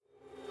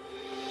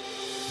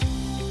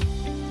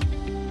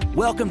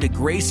Welcome to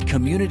Grace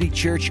Community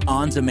Church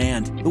On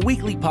Demand, the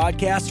weekly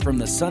podcast from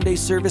the Sunday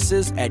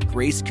services at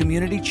Grace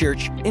Community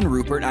Church in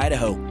Rupert,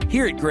 Idaho.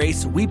 Here at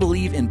Grace, we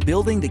believe in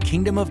building the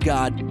kingdom of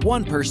God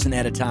one person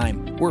at a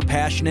time. We're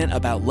passionate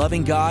about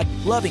loving God,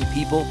 loving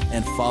people,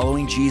 and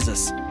following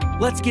Jesus.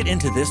 Let's get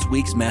into this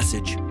week's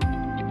message.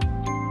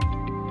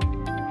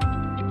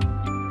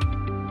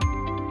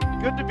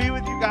 Good to be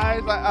with you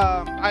guys.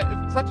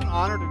 It's such an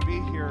honor to be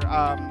here.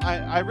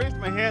 I raised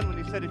my hand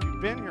when he said, if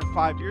you've been here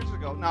 5 years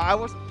ago. Now, I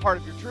wasn't part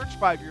of your church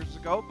 5 years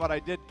ago, but I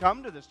did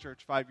come to this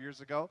church 5 years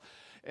ago.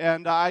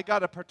 And I got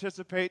to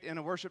participate in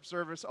a worship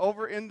service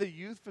over in the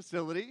youth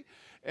facility.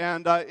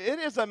 And it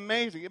is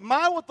amazing.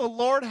 What the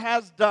Lord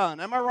has done.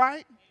 Am I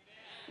right?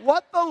 Amen.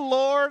 What the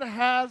Lord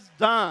has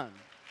done.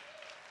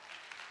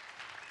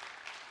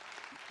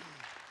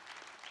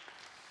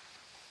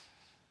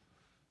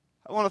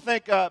 I want to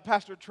thank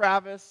Pastor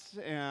Travis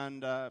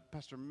and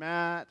Pastor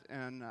Matt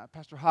and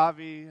Pastor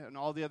Javi and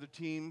all the other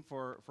team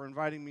for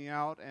inviting me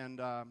out,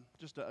 and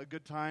just a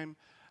good time.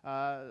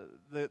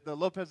 The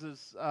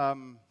Lopez's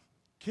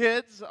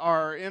kids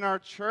are in our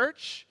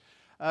church,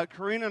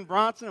 Karina and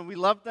Bronson, and we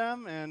love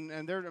them,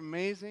 and they're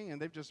amazing,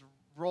 and they've just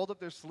rolled up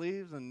their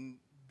sleeves, and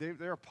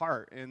they're a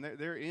part, and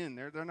they're in.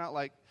 They're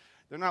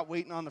not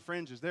waiting on the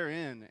fringes. They're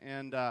in,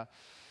 and I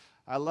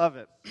love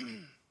it.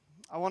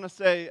 I want to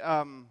say,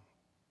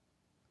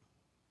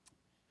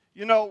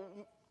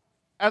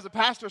 as a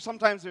pastor,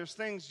 sometimes there's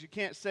things you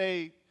can't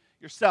say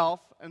yourself,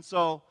 and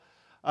so,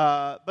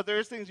 but there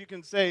is things you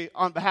can say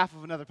on behalf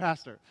of another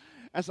pastor.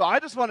 And so I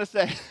just want to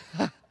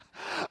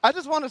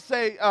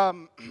say,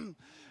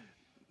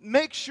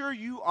 make sure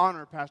you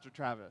honor Pastor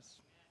Travis.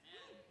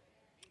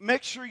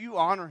 Make sure you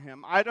honor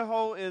him.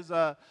 Idaho is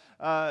now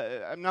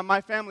my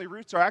family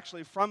roots are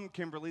actually from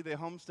Kimberly. They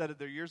homesteaded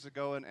there years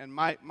ago, and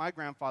my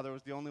grandfather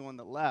was the only one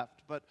that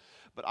left. But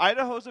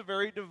Idaho is a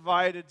very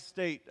divided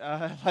state.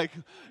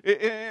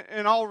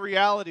 In all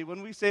reality,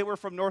 when we say we're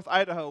from North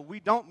Idaho, we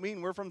don't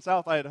mean we're from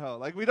South Idaho.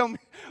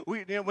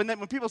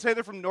 When people say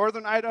they're from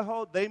Northern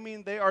Idaho, they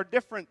mean they are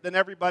different than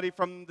everybody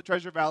from the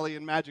Treasure Valley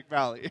and Magic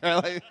Valley.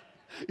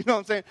 You know what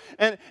I'm saying?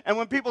 And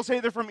when people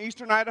say they're from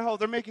Eastern Idaho,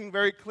 they're making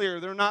very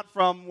clear they're not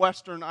from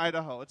Western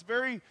Idaho. It's a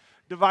very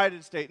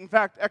divided state. In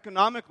fact,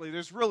 economically,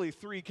 there's really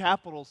three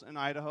capitals in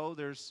Idaho.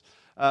 There's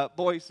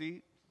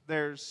Boise,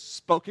 there's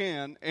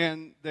Spokane,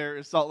 and there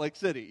is Salt Lake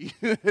City.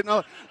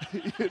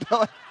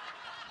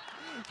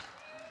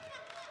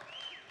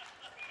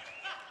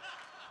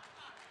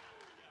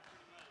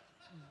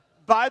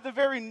 By the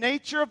very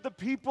nature of the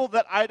people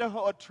that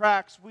Idaho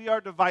attracts, we are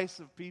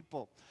divisive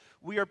people.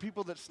 We are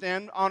people that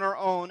stand on our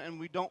own, and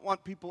we don't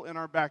want people in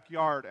our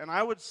backyard. And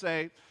I would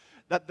say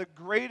that the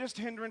greatest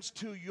hindrance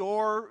to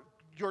your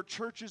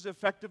church's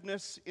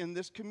effectiveness in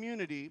this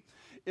community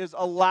is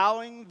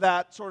allowing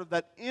that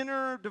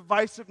inner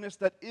divisiveness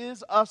that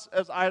is us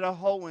as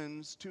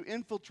Idahoans to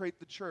infiltrate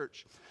the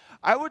church.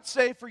 I would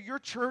say for your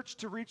church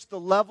to reach the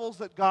levels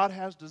that God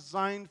has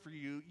designed for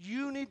you,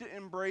 you need to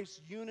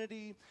embrace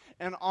unity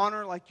and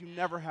honor like you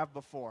never have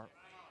before.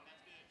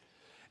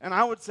 And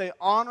I would say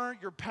honor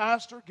your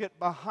pastor, get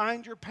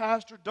behind your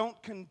pastor,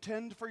 don't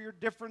contend for your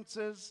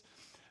differences.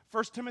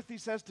 1 Timothy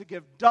says to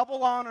give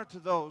double honor to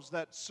those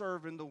that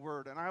serve in the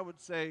word. And I would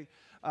say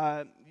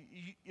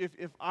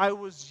if I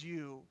was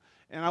you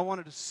and I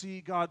wanted to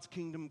see God's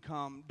kingdom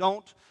come,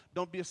 don't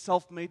be a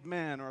self-made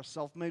man or a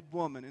self-made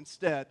woman.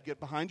 Instead, get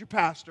behind your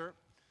pastor,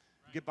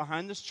 get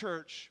behind this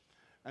church,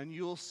 and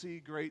you'll see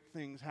great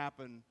things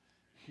happen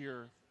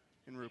here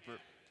in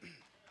Rupert.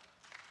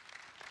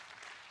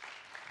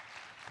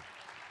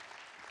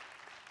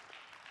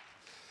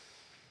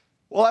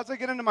 Well, as I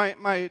get into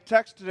my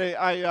text today,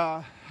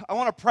 I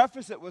want to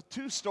preface it with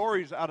two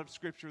stories out of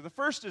Scripture. The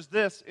first is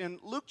this. In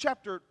Luke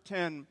chapter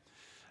 10,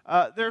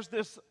 there's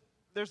this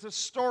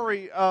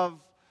story of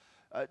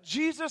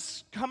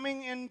Jesus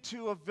coming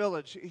into a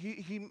village.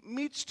 He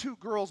meets two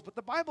girls, but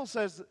the Bible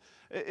says,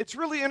 it's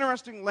really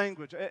interesting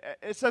language.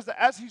 It says that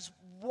as he's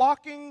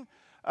walking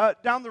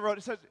down the road,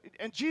 it says,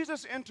 and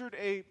Jesus entered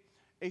a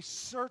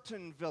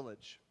certain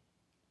village.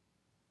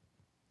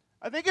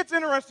 I think it's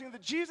interesting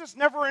that Jesus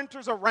never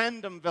enters a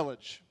random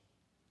village.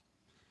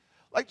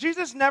 Like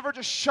Jesus never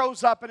just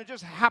shows up and it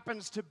just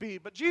happens to be.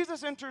 But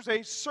Jesus enters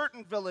a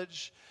certain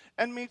village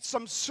and meets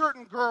some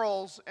certain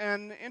girls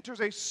and enters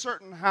a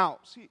certain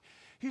house.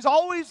 He's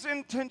always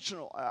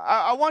intentional.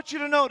 I want you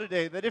to know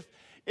today that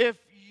if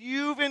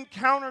you've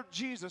encountered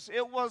Jesus,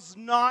 it was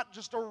not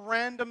just a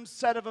random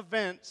set of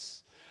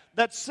events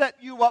that set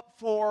you up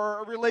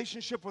for a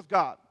relationship with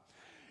God.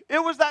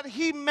 It was that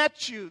he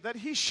met you, that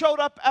he showed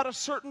up at a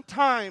certain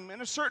time,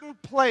 in a certain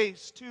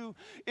place, to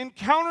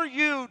encounter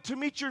you, to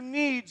meet your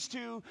needs,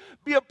 to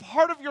be a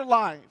part of your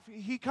life.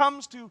 He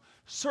comes to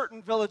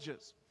certain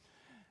villages.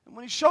 And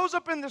when he shows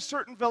up in this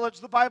certain village,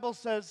 the Bible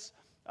says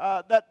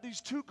that these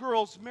two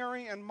girls,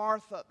 Mary and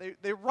Martha,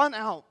 they run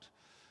out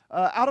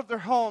of their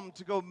home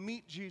to go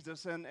meet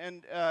Jesus.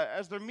 And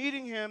as they're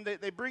meeting him,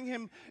 they bring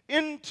him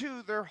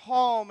into their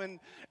home, and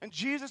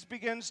Jesus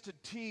begins to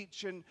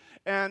teach. And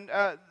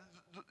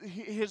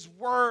his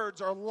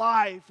words are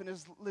life, and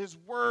his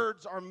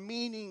words are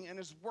meaning, and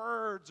his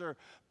words are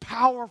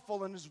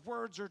powerful, and his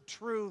words are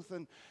truth.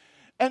 And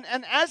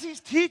as he's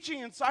teaching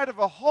inside of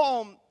a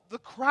home, the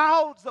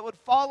crowds that would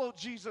follow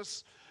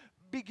Jesus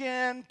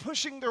began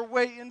pushing their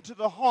way into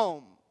the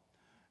home.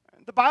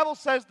 The Bible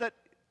says that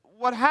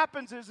what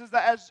happens is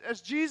that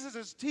as Jesus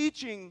is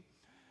teaching,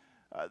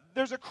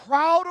 there's a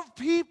crowd of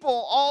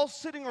people all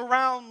sitting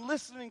around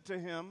listening to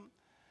him.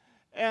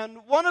 And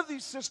one of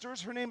these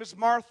sisters, her name is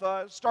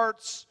Martha,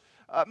 starts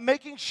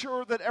making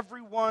sure that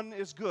everyone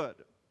is good.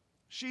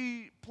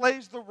 She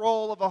plays the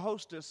role of a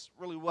hostess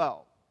really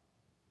well.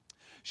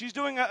 She's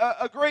doing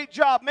a great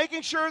job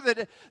making sure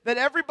that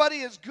everybody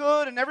is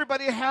good and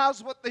everybody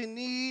has what they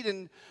need,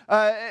 and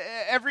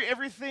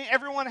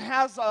everyone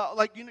has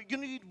you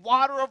need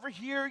water over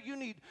here, you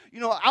need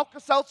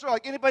Alka-Seltzer,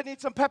 like anybody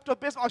needs some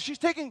Pepto-Bismol. She's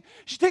taking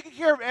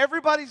care of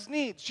everybody's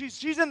needs.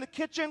 She's in the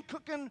kitchen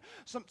cooking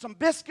some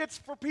biscuits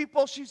for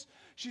people. She's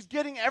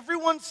getting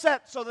everyone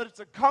set so that it's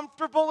a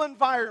comfortable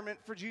environment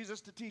for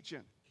Jesus to teach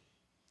in.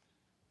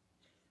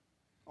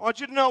 I want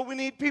you to know we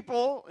need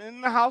people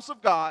in the house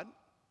of God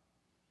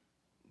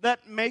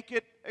that make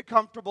it a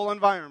comfortable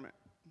environment.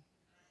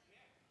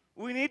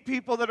 We need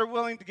people that are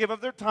willing to give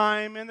of their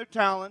time and their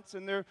talents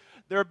and their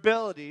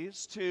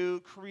abilities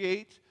to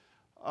create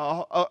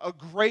a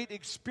great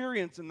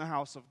experience in the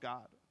house of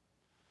God.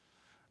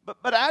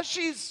 But as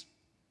she's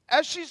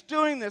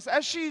doing this,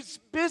 as she's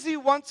busy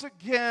once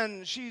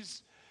again,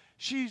 she's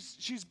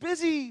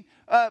busy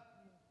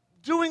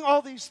doing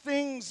all these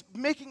things,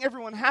 making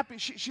everyone happy.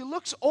 She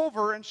looks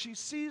over and she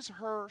sees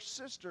her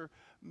sister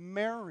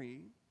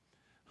Mary,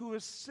 who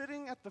is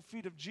sitting at the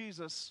feet of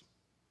Jesus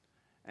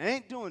and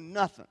ain't doing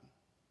nothing.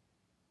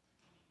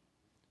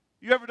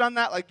 You ever done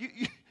that? Like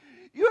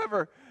you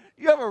ever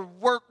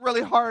work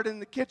really hard in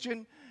the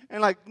kitchen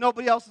and like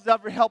nobody else is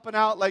ever helping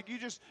out? Like you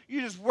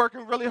just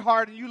working really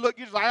hard and you're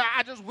just like,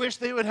 I just wish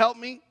they would help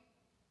me.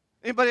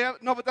 Anybody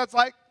know what that's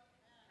like?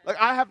 Like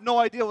I have no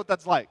idea what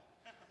that's like.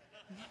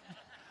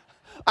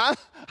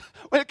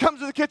 When it comes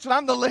to the kitchen,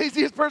 I'm the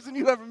laziest person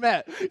you ever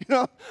met,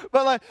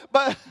 But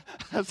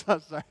I'm so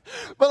sorry.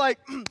 But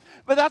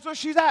that's where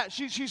she's at.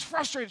 She's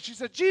frustrated. She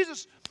said,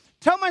 Jesus,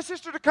 tell my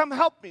sister to come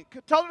help me.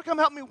 Tell her to come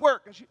help me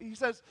work. And he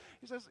says,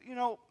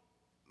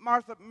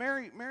 Martha,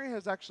 Mary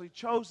has actually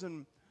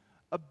chosen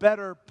a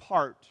better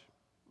part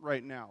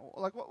right now.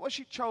 Like what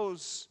she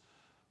chose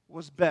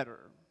was better.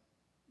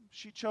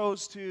 She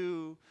chose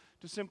to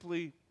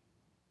simply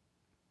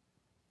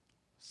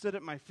sit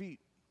at my feet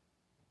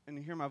and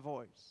hear my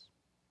voice.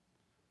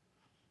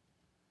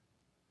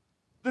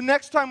 The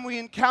next time we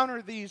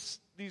encounter these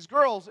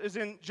girls is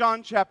in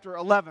John chapter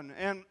 11.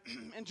 And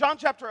in John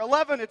chapter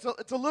 11,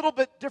 it's a little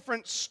bit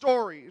different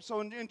story. So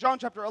in John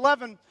chapter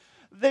 11,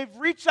 they've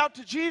reached out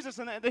to Jesus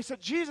and they said,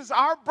 Jesus,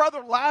 our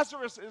brother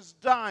Lazarus is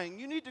dying.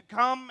 You need to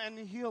come and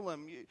heal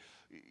him.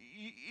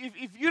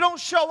 If you don't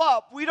show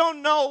up, we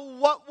don't know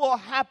what will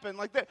happen.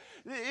 Like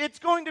it's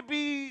going to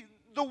be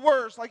the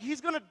worst. Like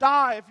he's going to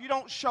die if you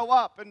don't show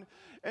up.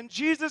 And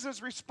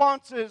Jesus'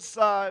 response is,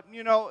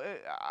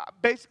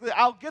 basically,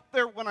 I'll get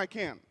there when I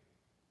can.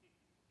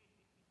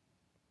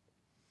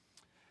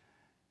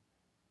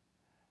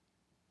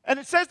 And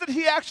it says that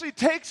he actually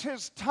takes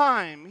his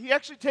time. He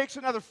actually takes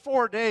another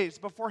 4 days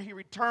before he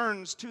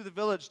returns to the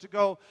village to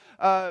go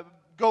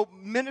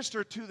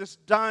minister to this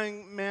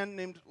dying man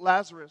named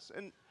Lazarus.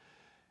 And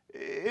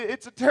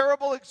it's a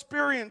terrible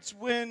experience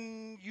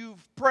when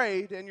you've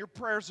prayed and your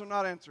prayers are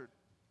not answered.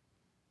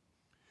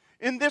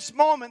 In this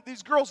moment,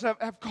 these girls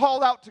have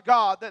called out to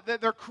God.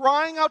 They're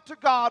crying out to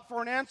God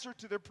for an answer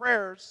to their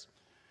prayers.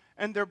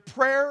 And their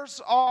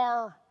prayers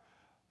are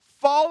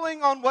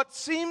falling on what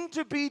seem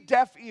to be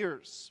deaf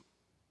ears.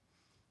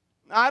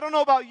 I don't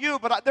know about you,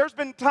 but there's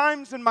been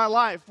times in my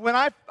life when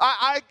I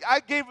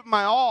gave it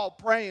my all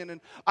praying, and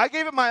I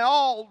gave it my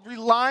all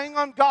relying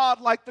on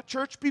God like the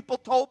church people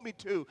told me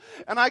to,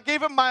 and I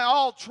gave it my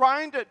all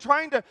trying to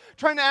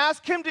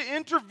ask Him to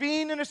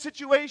intervene in a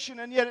situation,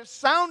 and yet it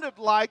sounded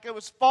like it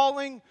was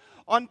falling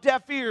on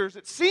deaf ears.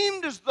 It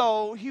seemed as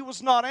though He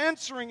was not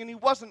answering and He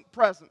wasn't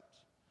present.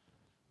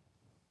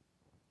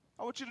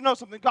 I want you to know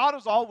something. God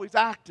is always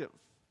active.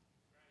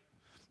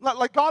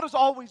 Like God is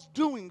always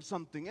doing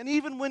something. And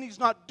even when He's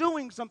not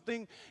doing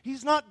something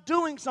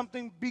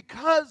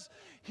because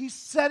He's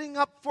setting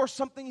up for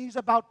something He's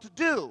about to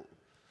do.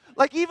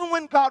 Like even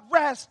when God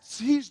rests,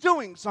 He's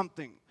doing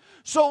something.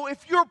 So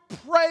if you're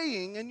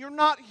praying and you're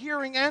not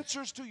hearing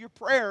answers to your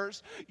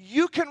prayers,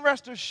 you can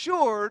rest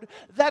assured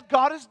that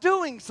God is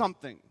doing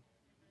something.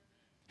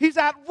 He's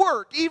at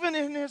work, even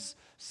in His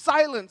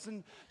silence.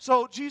 And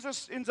so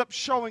Jesus ends up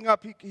showing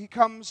up. He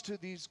comes to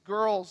these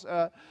girls,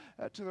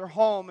 to their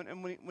home,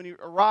 and when he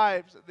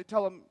arrives, they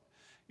tell him,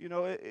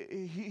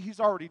 he's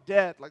already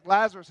dead. Like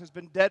Lazarus has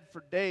been dead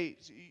for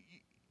days.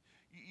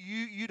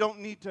 You don't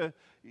need to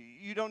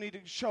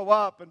show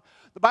up. And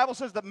the Bible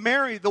says that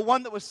Mary, the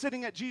one that was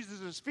sitting at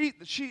Jesus' feet,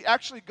 that she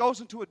actually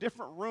goes into a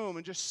different room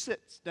and just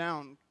sits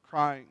down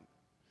crying.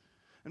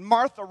 And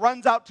Martha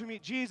runs out to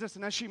meet Jesus,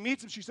 and as she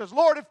meets him, she says,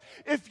 Lord,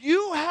 if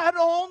you had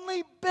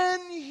only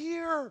been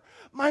here,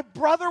 my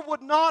brother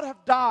would not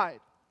have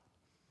died.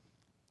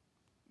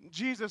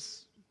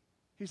 Jesus,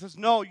 he says,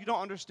 no, you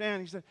don't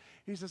understand.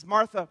 He says,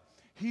 Martha,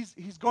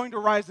 he's going to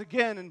rise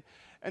again.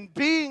 And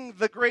being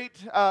the great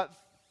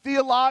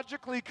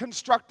theologically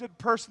constructed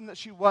person that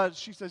she was,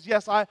 she says,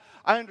 yes, I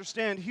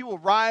understand. He will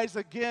rise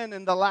again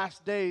in the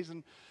last days.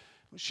 And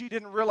she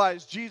didn't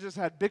realize Jesus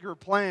had bigger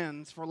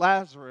plans for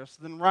Lazarus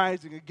than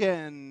rising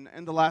again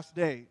in the last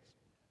days.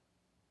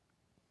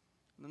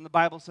 And then the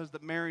Bible says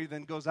that Mary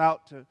then goes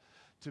out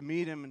to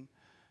meet him. And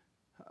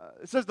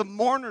it says the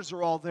mourners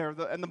are all there.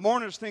 And the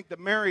mourners think that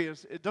Mary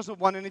doesn't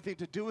want anything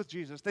to do with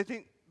Jesus. They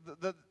think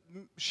that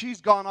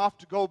she's gone off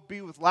to go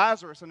be with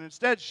Lazarus. And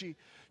instead she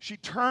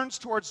turns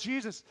towards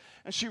Jesus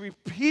and she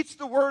repeats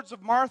the words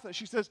of Martha.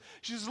 She says,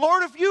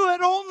 Lord, if you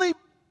had only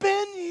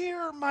been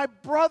here, my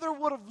brother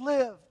would have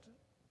lived.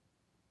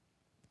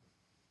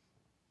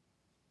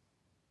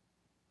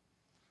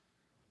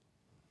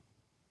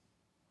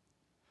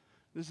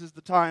 This is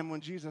the time when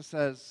Jesus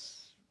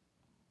says,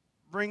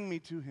 bring me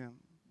to him.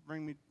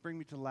 Bring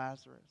me to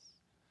Lazarus.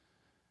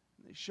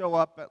 And they show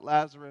up at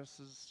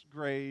Lazarus'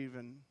 grave,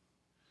 and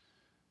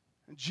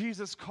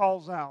Jesus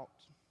calls out.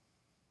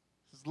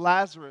 Says,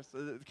 Lazarus,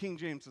 the King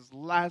James says,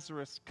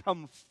 Lazarus,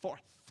 come forth.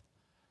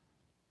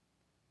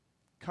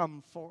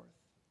 Come forth.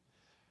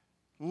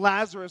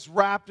 Lazarus,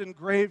 wrapped in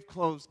grave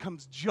clothes,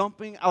 comes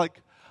jumping.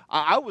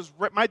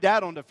 My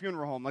dad owned a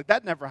funeral home. Like,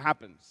 that never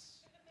happens.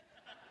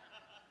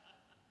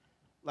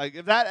 Like,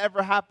 if that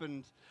ever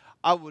happened,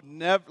 I would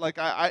never,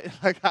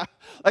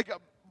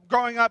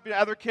 growing up,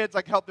 other kids,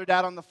 helped their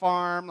dad on the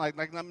farm, it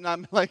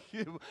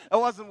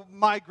wasn't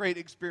my great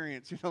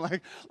experience,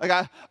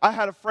 I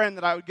had a friend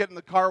that I would get in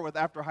the car with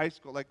after high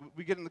school,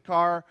 we get in the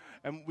car,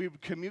 and we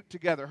would commute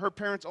together. Her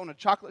parents own a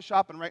chocolate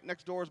shop, and right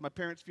next door is my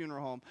parents'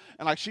 funeral home,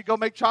 and, she'd go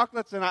make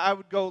chocolates, and I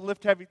would go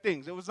lift heavy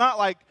things. It was not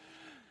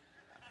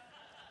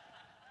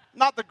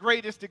not the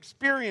greatest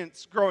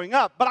experience growing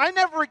up, but I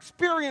never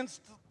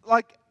experienced,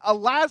 a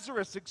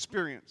Lazarus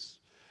experience.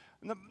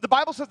 And the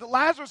Bible says that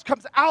Lazarus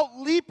comes out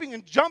leaping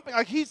and jumping,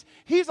 he's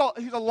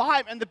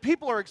alive, and the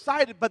people are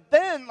excited. But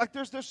then,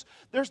 there's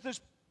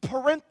this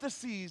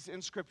parentheses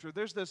in Scripture.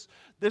 There's this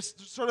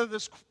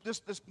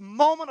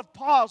moment of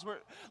pause where,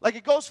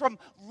 it goes from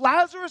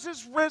Lazarus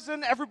is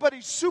risen,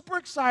 everybody's super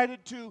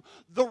excited, to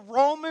the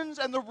Romans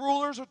and the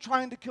rulers are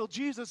trying to kill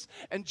Jesus,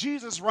 and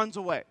Jesus runs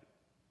away.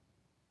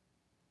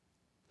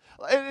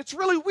 And it's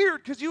really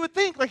weird because you would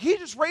think, he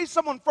just raised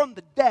someone from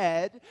the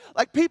dead,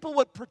 people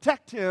would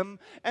protect him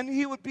and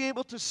he would be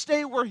able to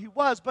stay where he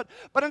was. But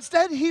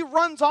instead he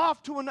runs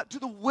off to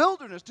the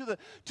wilderness, to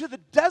the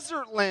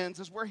desert lands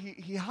is where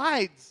he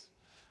hides.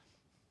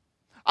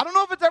 I don't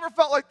know if it's ever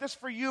felt like this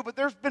for you, but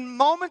there's been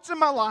moments in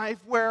my life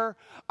where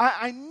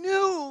I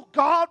knew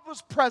God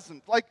was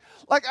present.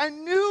 I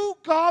knew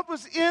God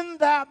was in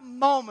that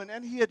moment,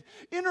 and he had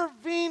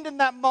intervened in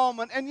that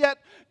moment, and yet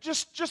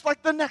just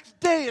like the next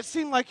day, it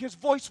seemed like his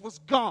voice was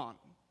gone.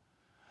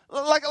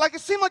 It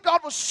seemed like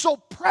God was so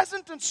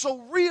present and so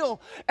real,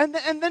 and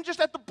then just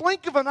at the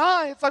blink of an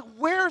eye, it's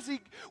where's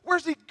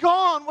he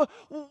gone?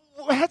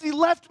 Has he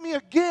left me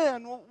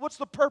again? What's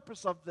the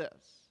purpose of this?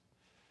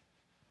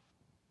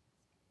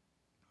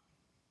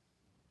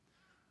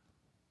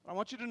 I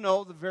want you to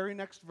know the very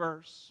next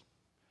verse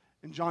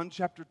in John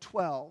chapter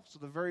 12, so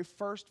the very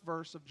first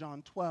verse of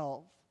John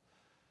 12,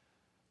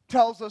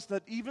 tells us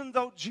that even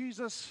though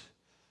Jesus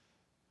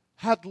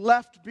had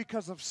left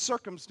because of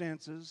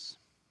circumstances,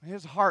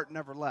 his heart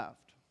never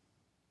left.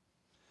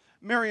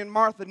 Mary and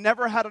Martha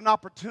never had an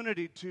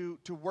opportunity to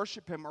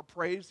worship him or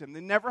praise him. They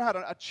never had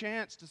a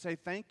chance to say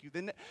thank you.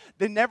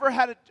 They never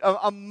had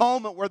a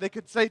moment where they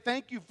could say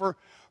thank you for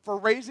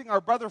raising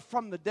our brother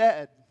from the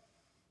dead.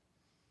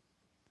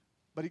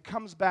 But he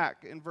comes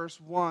back in verse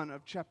 1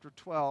 of chapter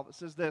 12. It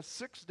says this,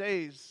 6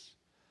 days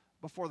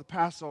before the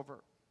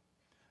Passover,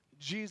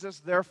 Jesus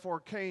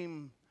therefore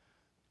came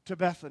to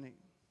Bethany.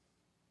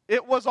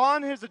 It was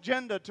on his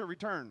agenda to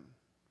return.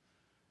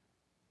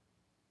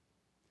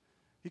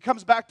 He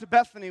comes back to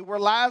Bethany where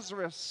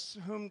Lazarus,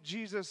 whom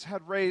Jesus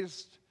had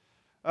raised,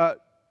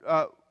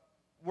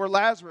 where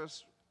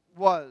Lazarus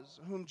was,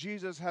 whom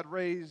Jesus had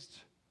raised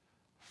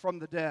from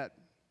the dead.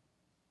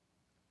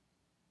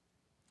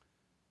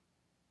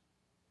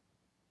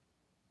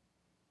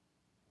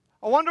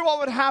 I wonder what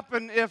would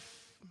happen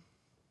if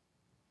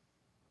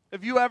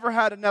you ever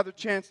had another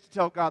chance to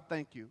tell God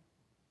thank you.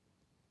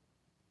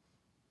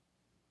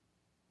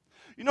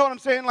 You know what I'm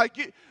saying?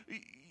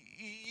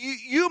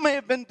 You may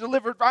have been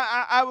delivered.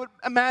 I would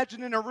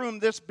imagine in a room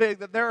this big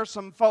that there are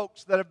some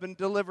folks that have been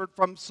delivered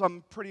from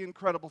some pretty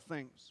incredible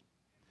things.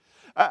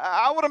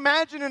 I would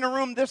imagine in a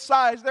room this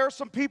size, there are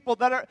some people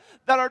that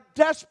are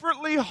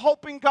desperately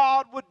hoping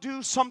God would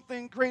do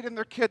something great in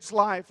their kid's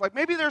life. Like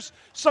maybe there's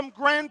some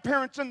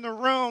grandparents in the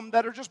room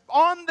that are just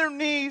on their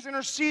knees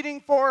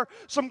interceding for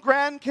some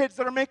grandkids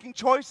that are making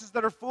choices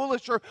that are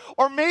foolish.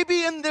 Or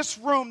maybe in this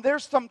room,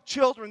 there's some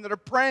children that are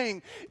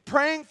praying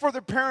for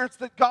their parents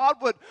that God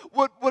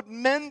would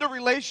mend a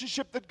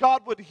relationship, that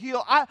God would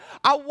heal. I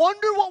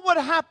wonder what would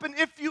happen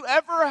if you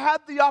ever had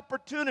the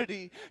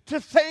opportunity to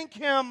thank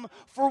Him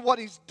for what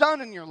He's done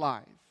in your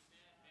life.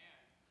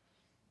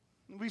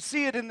 We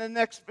see it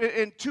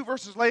in 2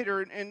 verses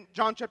later in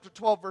John chapter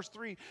 12, verse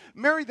 3.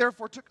 Mary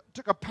therefore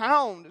took a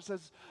pound, it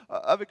says,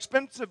 of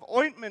expensive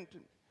ointment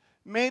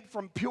made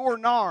from pure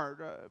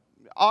nard,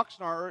 ox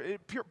nard,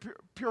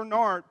 pure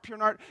nard.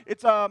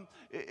 It's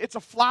a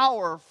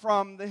flower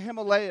from the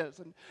Himalayas,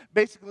 and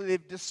basically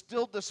they've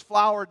distilled this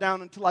flower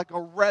down into like a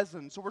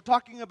resin. So we're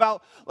talking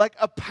about like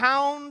a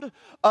pound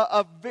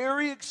of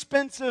very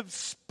expensive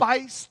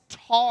spice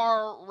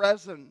tar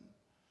resin.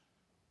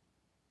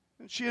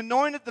 And she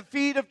anointed the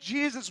feet of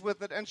Jesus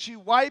with it, and she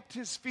wiped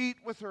His feet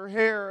with her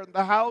hair, and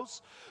the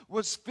house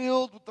was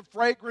filled with the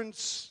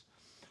fragrance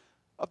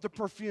of the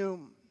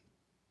perfume.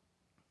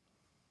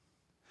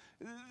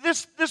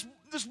 This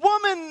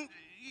woman,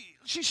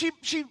 she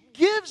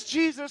gives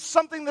Jesus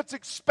something that's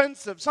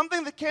expensive,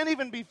 something that can't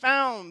even be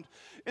found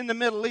in the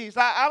Middle East.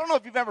 I don't know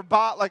if you've ever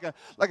bought like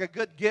a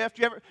good gift.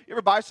 You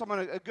ever buy someone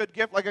a good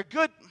gift?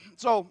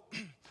 So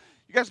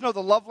you guys know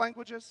the love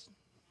languages?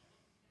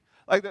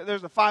 Like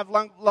there's the 5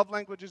 love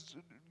languages,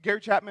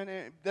 Gary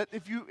Chapman. That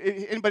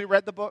anybody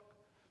read the book?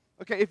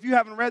 Okay, if you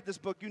haven't read this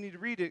book, you need to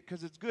read it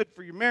because it's good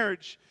for your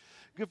marriage,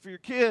 good for your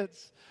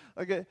kids.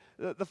 Okay,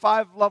 the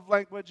 5 love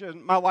language,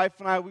 and my wife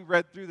and we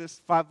read through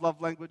this 5 love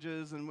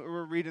languages, and we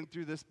were reading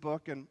through this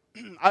book, and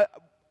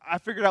I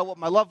figured out what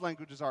my love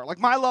languages are. Like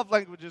my love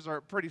languages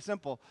are pretty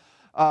simple.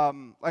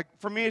 Like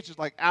for me, it's just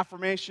like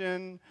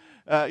affirmation,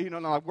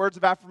 like words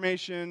of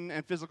affirmation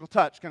and physical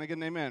touch. Can I get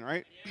an amen?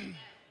 Right? Amen.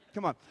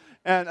 Come on.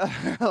 And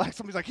like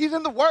somebody's like, he's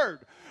in the Word.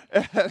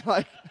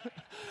 Like,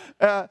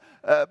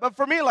 but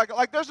for me,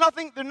 like there's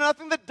nothing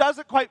that does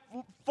it quite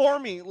for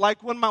me.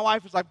 Like when my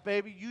wife is like,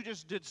 baby, you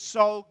just did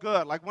so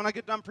good. Like when I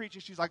get done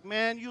preaching, she's like,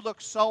 man, you look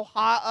so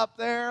hot up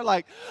there.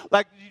 Like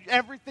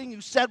everything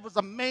you said was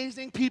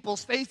amazing.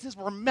 People's faces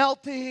were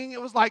melting.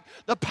 It was like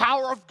the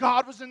power of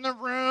God was in the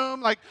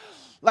room. Like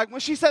when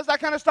she says that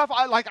kind of stuff,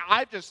 I'm like,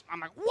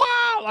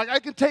 wow, like I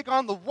can take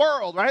on the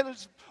world, right?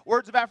 There's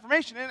words of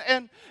affirmation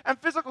and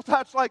physical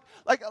touch, like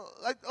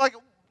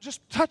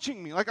just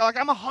touching me. Like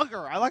I'm a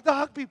hugger. I like to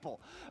hug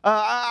people.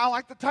 I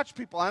like to touch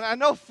people. And I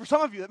know for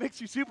some of you that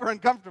makes you super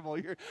uncomfortable.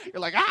 You're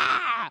like,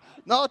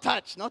 no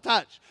touch.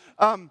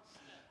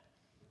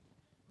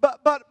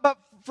 But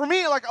for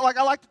me, like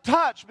I like to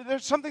touch, but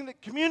there's something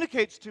that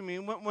communicates to me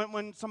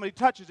when somebody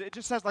touches. It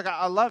just says like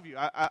I love you.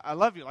 I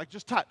love you. Like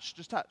just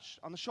touch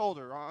on the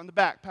shoulder, on the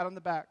back, pat on the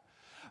back.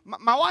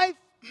 My wife,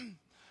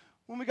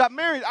 when we got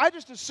married, I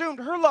just assumed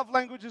her love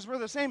languages were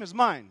the same as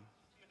mine.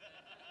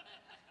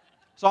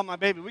 So I'm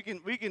like, baby,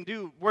 we can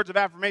do words of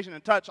affirmation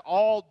and touch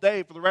all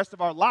day for the rest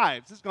of our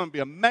lives. This is going to be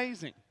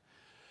amazing.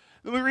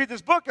 Then we read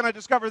this book, and I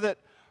discover that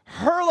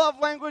her love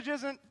language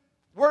isn't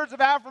words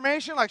of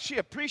affirmation. Like she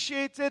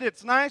appreciates it,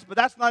 it's nice, but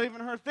that's not even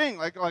her thing.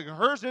 Like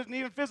hers isn't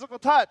even physical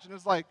touch. And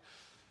it's like,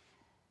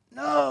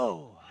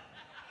 no.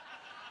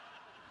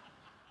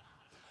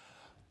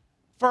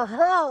 For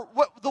her,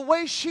 the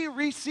way she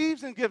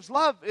receives and gives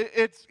love,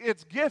 it's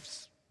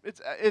gifts.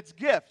 It's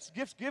gifts,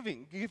 gift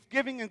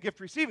giving and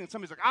gift receiving.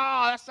 Somebody's like,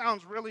 that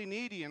sounds really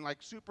needy and like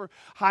super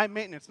high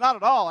maintenance. Not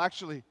at all,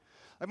 actually.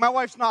 Like my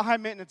wife's not high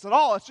maintenance at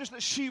all. It's just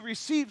that she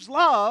receives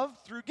love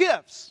through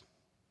gifts.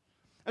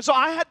 And so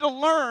I had to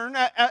learn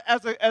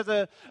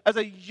as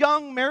a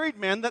young married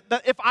man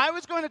that if I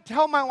was going to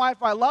tell my wife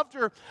I loved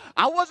her,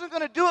 I wasn't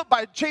going to do it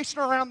by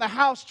chasing her around the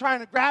house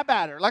trying to grab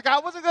at her. Like I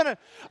wasn't going to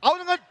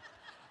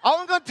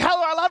tell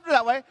her I loved her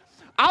that way.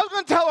 I was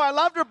going to tell her I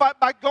loved her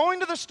by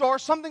going to the store,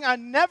 something I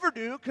never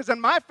do, because in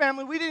my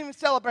family, we didn't even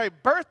celebrate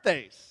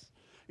birthdays.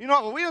 We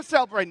didn't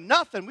celebrate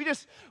nothing.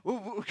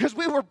 Because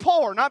we were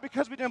poor, not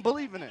because we didn't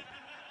believe in it.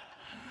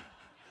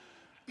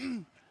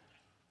 And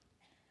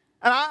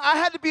I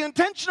had to be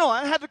intentional.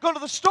 I had to go to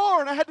the store,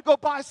 and I had to go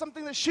buy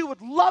something that she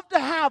would love to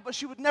have, but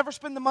she would never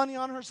spend the money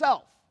on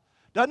herself.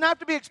 Doesn't have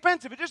to be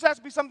expensive. It just has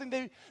to be something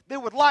they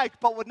would like,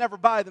 but would never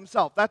buy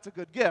themselves. That's a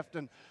good gift.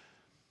 And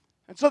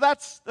so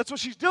that's what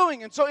she's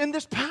doing. And so in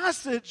this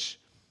passage,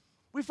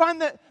 we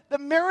find that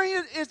Mary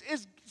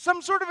is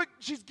some sort of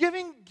she's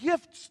giving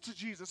gifts to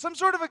Jesus, some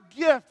sort of a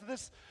gift,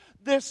 this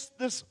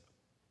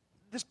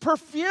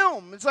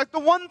perfume. It's like the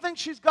one thing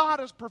she's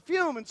got is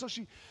perfume. And so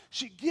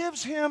she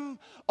gives him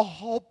a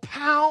whole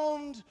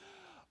pound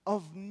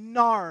of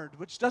nard,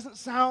 which doesn't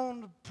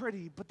sound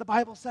pretty, but the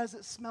Bible says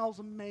it smells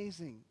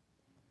amazing.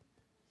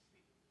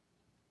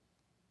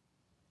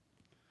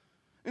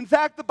 In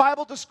fact, the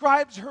Bible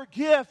describes her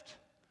gift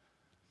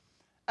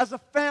as a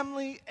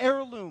family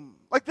heirloom.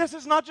 Like this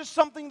is not just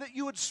something that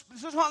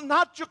this is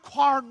not your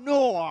car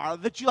noir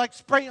that you like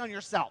spray on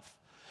yourself.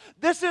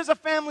 This is a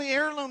family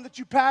heirloom that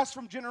you pass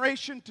from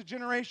generation to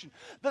generation.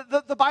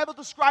 The Bible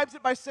describes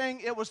it by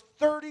saying it was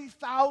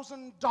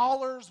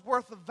 $30,000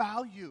 worth of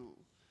value.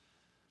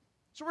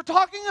 So we're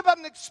talking about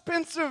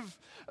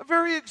a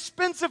very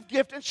expensive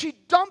gift, and she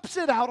dumps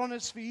it out on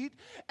his feet,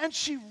 and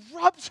she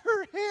rubs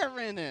her hair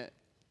in it.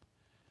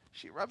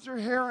 She rubs her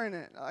hair in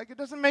it. Like, it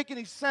doesn't make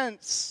any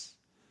sense.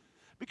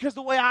 Because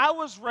the way I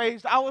was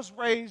raised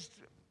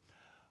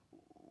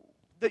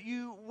that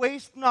you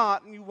waste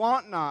not and you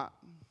want not.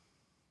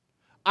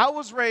 I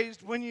was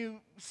raised when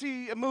you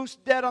see a moose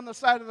dead on the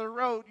side of the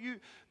road, you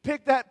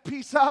pick that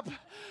piece up,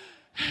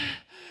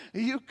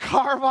 you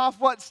carve off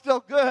what's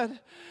still good,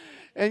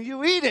 and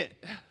you eat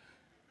it.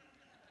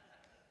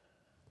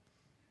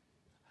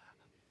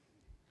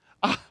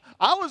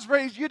 I was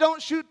raised, you don't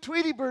shoot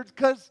Tweety birds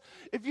because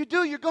if you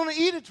do, you're going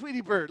to eat a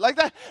Tweety bird. Like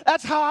that.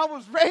 That's how I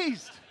was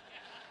raised.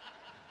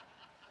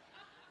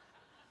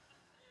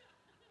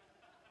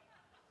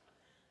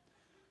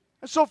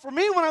 And so for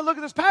me, when I look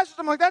at this passage,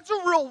 I'm like, that's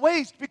a real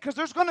waste because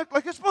it's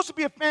supposed to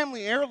be a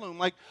family heirloom.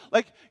 Like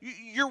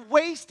you're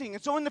wasting.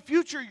 And so in the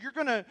future, you're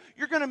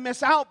gonna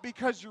miss out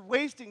because you're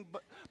wasting.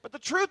 But the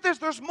truth is,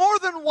 there's more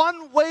than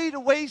one way to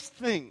waste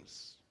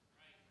things.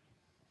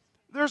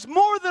 There's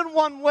more than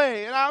one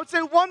way. And I would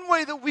say one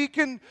way that we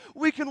can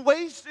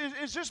waste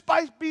is just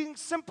by being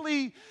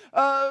simply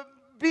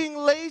being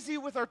lazy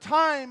with our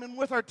time and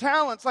with our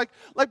talents,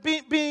 like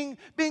being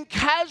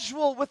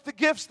casual with the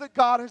gifts that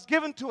God has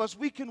given to us.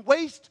 We can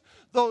waste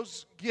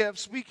those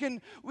gifts. We can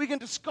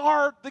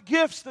discard the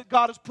gifts that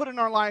God has put in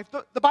our life.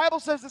 The Bible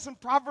says this in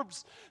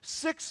Proverbs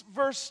 6,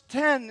 verse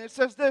 10. It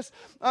says this,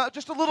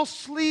 just a little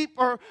sleep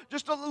or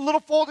just a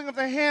little folding of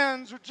the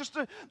hands or just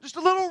a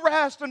little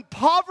rest, and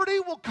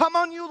poverty will come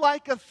on you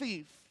like a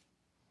thief.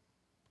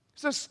 It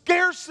says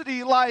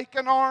scarcity like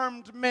an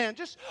armed man.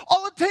 Just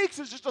all it takes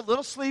is just a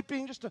little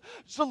sleeping, just a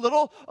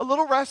little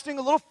resting,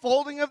 a little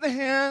folding of the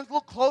hands, a little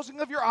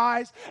closing of your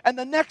eyes, and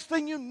the next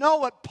thing you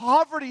know it,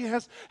 poverty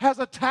has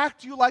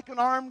attacked you like an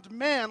armed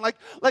man. Like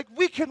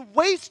we can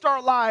waste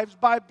our lives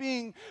by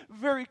being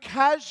very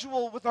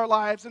casual with our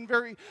lives and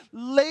very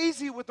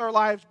lazy with our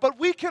lives, but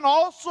we can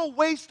also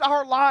waste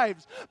our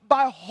lives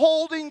by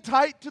holding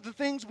tight to the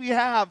things we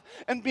have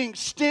and being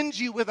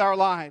stingy with our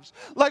lives.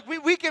 Like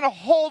we can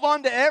hold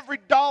on to every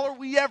dollar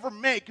we ever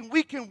make, and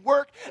we can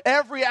work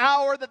every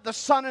hour that the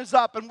sun is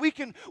up, and we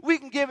can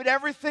give it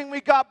everything we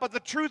got, but the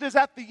truth is,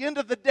 at the end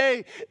of the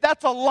day,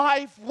 that's a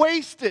life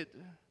wasted.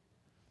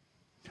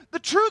 The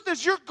truth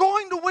is, you're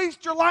going to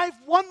waste your life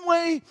one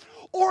way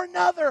or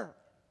another.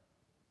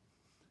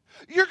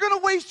 You're going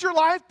to waste your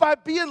life by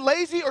being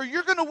lazy, or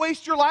you're going to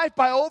waste your life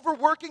by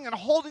overworking and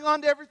holding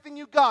on to everything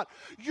you got.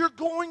 You're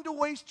going to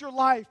waste your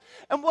life.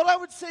 And what I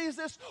would say is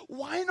this: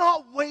 why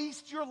not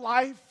waste your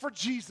life for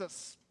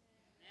Jesus?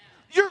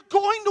 You're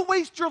going to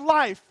waste your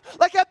life.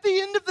 Like at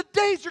the end of the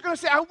days, you're going to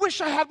say, I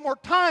wish I had more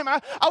time. I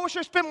wish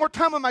I spent more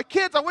time with my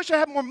kids. I wish I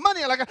had more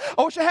money.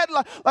 I wish I had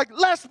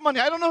less money.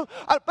 I don't know.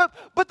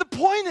 But the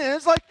point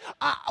is,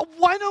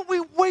 why don't we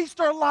waste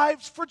our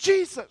lives for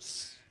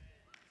Jesus?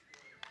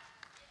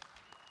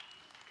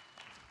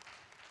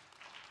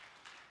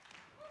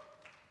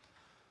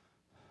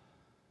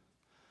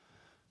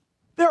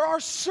 There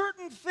are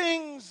certain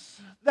things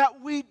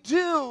that we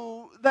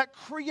do that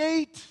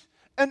create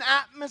an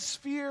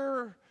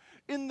atmosphere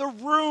in the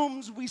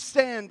rooms we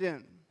stand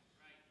in.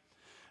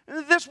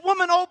 This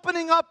woman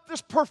opening up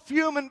this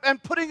perfume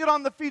and putting it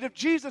on the feet of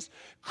Jesus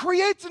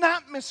creates an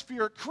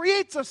atmosphere,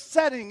 creates a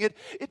setting. It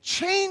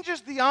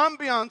changes the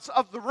ambiance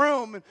of the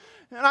room.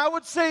 And I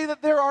would say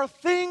that there are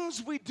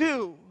things we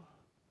do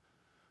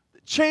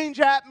that change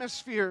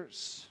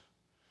atmospheres.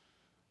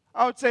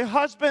 I would say,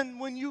 husband,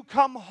 when you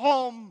come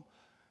home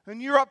and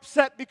you're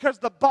upset because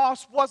the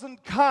boss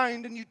wasn't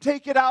kind and you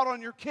take it out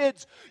on your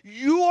kids,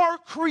 you are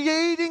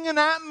creating an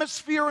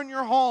atmosphere in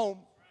your home.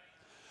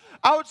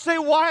 I would say,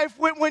 wife,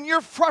 when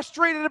you're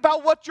frustrated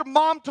about what your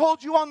mom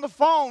told you on the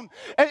phone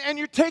and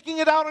you're taking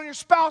it out on your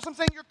spouse, I'm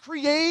saying you're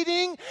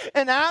creating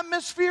an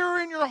atmosphere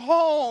in your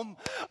home.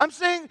 I'm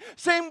saying,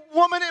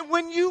 woman,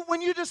 when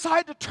you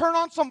decide to turn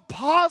on some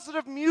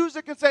positive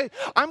music and say,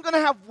 I'm going to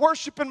have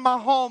worship in my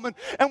home,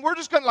 and we're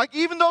just going to,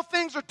 even though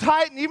things are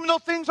tight and even though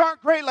things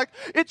aren't great,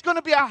 it's going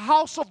to be a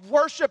house of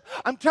worship.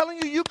 I'm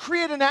telling you, you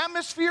create an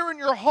atmosphere in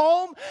your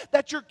home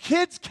that your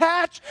kids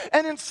catch,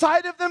 and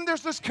inside of them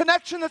there's this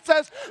connection that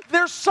says,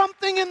 there's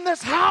something in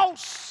this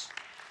house.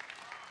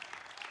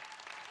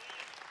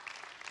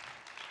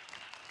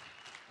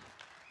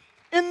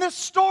 In this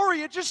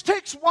story, it just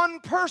takes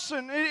one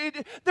person.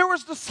 There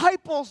was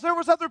disciples, there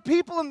was other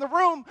people in the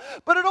room,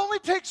 but it only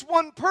takes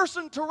one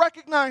person to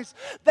recognize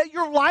that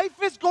your life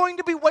is going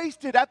to be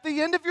wasted. At the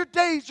end of your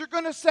days, you're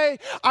going to say,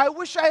 I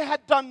wish I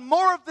had done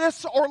more of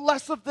this or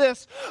less of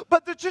this.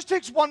 But it just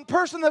takes one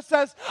person that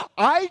says,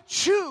 I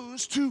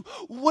choose to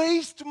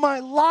waste my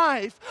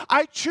life.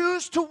 I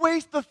choose to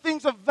waste the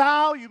things of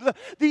value,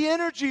 the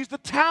energies, the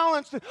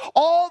talents,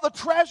 all the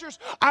treasures.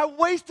 I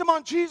waste them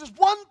on Jesus.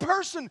 One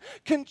person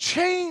can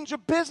change change a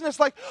business.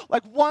 Like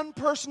one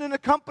person in a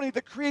company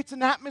that creates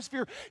an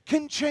atmosphere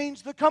can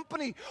change the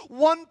company.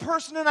 One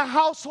person in a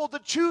household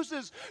that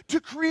chooses to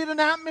create an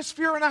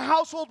atmosphere in a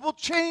household will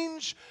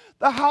change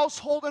the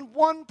household. And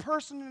one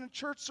person in a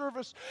church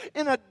service,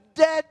 in a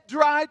dead,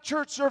 dry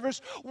church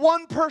service,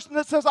 one person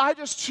that says, I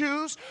just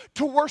choose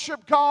to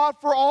worship God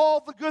for all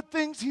the good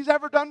things He's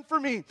ever done for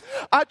me.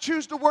 I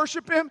choose to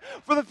worship Him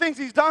for the things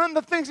He's done,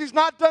 the things He's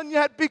not done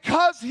yet,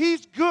 because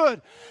He's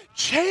good.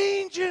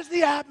 Changes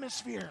the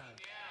atmosphere.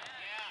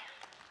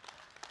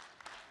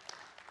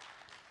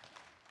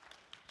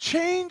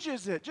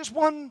 Changes it. Just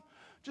one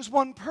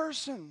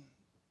person.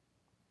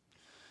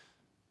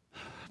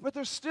 But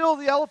there's still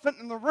the elephant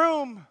in the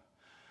room,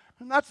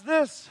 and that's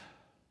this.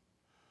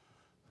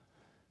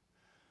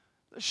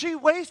 She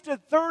wasted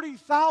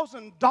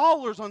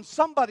 $30,000 on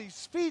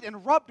somebody's feet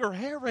and rubbed her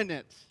hair in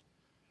it.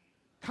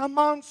 Come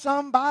on,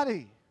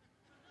 somebody.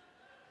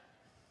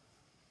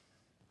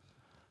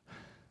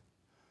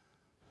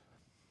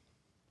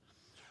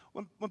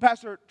 When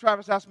Pastor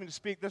Travis asked me to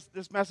speak,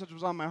 this message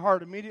was on my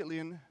heart immediately,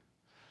 and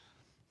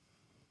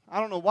I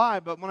don't know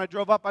why, but when I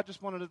drove up, I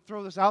just wanted to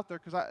throw this out there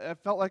because I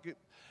felt like it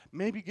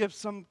maybe gives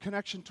some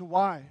connection to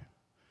why.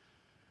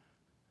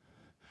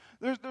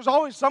 There's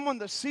always someone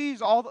that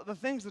sees all the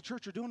things the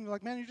church are doing. You're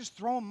like, man, you're just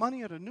throwing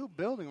money at a new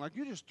building. Like,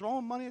 you're just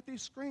throwing money at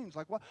these screens.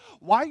 Like,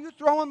 why are you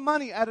throwing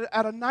money at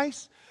a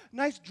nice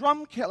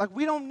drum kit? Like,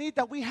 we don't need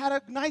that. We had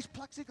a nice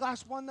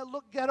plexiglass one that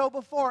looked ghetto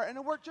before, and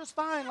it worked just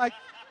fine. Like,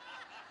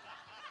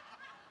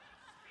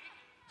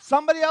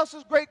 somebody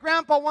else's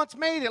great-grandpa once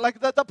made it. Like,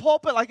 the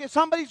pulpit. Like, if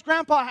somebody's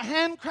grandpa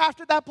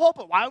handcrafted that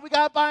pulpit, why do we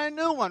got to buy a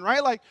new one,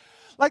 right?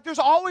 Like there's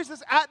always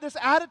this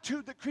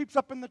attitude that creeps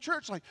up in the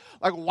church. Like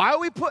why are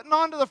we putting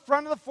on to the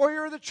front of the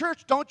foyer of the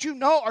church? Don't you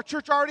know our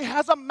church already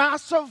has a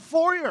massive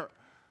foyer?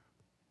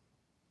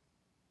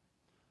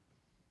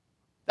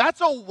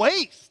 That's a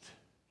waste.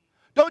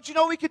 Don't you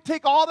know we could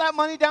take all that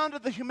money down to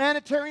the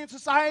humanitarian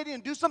society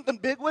and do something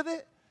big with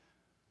it?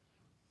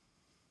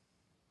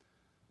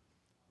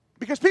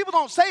 Because people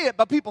don't say it,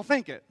 but people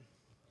think it.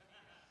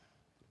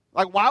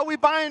 Like, why are we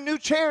buying new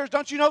chairs?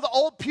 Don't you know the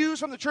old pews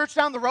from the church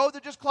down the road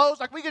that just closed?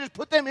 Like, we could just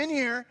put them in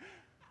here.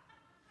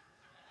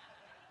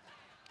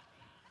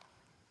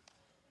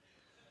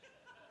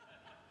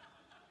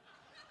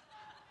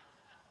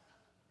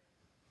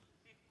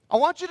 I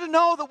want you to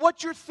know that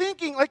what you're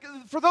thinking, like,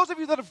 for those of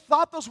you that have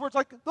thought those words,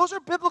 like, those are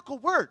biblical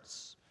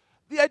words.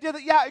 The idea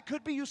that, yeah, it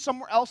could be used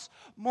somewhere else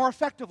more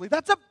effectively.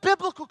 That's a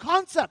biblical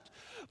concept.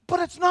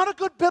 But it's not a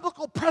good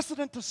biblical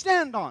precedent to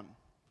stand on.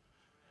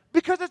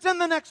 Because it's in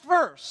the next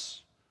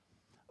verse.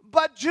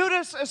 But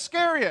Judas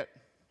Iscariot,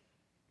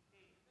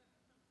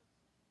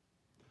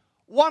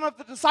 one of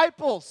the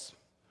disciples,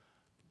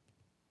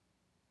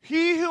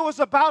 he who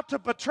was about to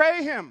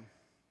betray him,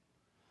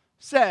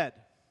 said,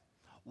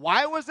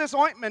 why was this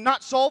ointment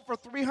not sold for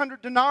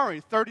 300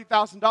 denarii,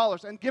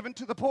 $30,000, and given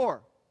to the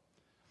poor?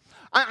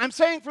 I'm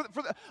saying,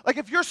 like,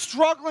 if you're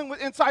struggling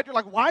with inside, you're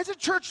like, why is it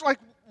church, like,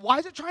 why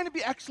is it trying to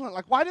be excellent?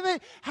 Like, why do they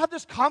have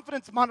this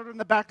confidence monitor in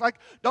the back? Like,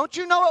 don't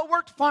you know it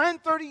worked fine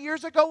 30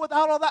 years ago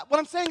without all that? What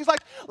I'm saying is,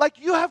 like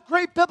you have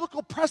great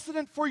biblical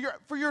precedent for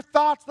your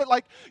thoughts that,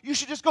 like, you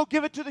should just go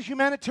give it to the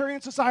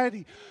humanitarian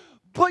society.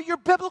 But your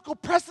biblical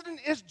precedent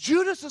is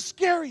Judas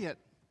Iscariot.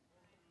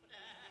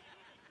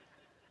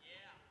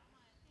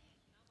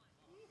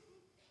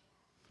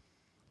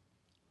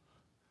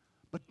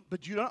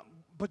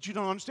 But you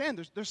don't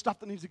understand. There's stuff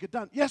that needs to get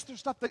done. Yes, there's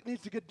stuff that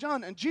needs to get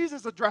done, and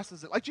Jesus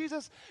addresses it. Like,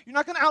 Jesus, you're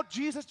not going to out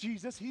Jesus.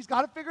 He's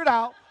got it figured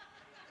out.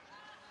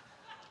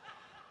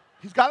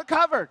 He's got it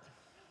covered.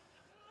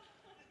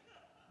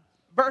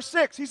 Verse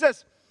 6, he said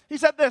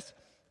this.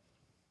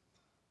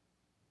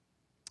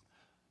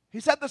 He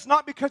said this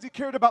not because he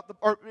cared about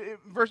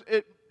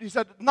he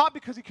said not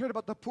because he cared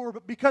about the poor,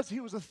 but because he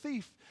was a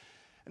thief,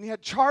 and he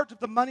had charge of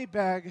the money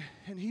bag,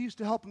 and he used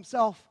to help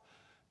himself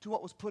to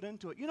what was put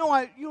into it. You know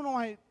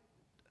why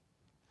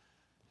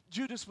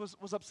Judas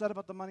was upset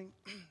about the money?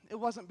 It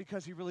wasn't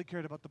because he really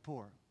cared about the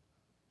poor.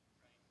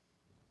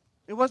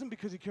 It wasn't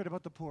because he cared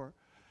about the poor.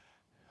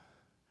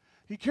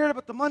 He cared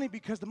about the money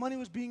because the money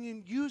was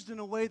being used in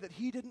a way that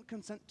he didn't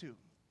consent to.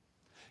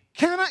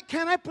 Can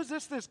I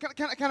possess this?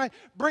 Can I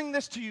bring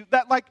this to you?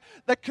 That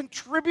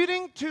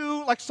contributing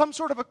to, like, some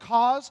sort of a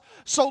cause,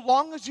 so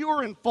long as you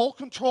are in full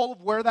control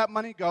of where that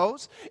money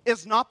goes,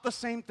 is not the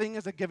same thing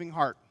as a giving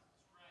heart.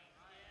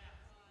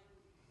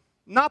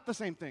 Not the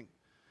same thing.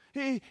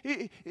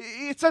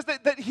 It says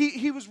that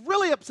he was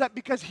really upset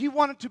because he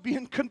wanted to be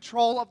in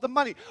control of the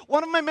money.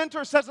 One of my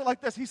mentors says it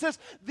like this. He says,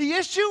 the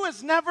issue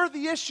is never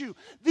the issue.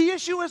 The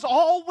issue is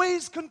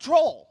always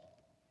control.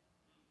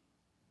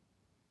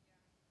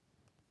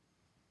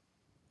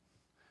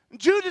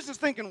 Judas is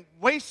thinking,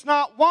 waste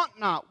not, want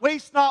not.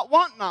 Waste not,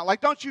 want not.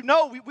 Like, don't you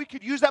know, we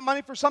could use that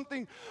money for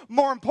something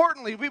more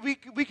importantly.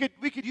 We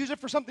could use it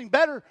for something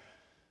better.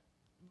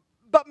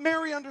 But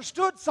Mary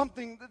understood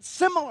something that's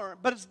similar,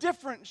 but it's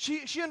different.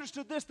 She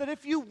understood this, that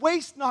if you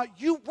waste not,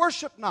 you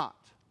worship not.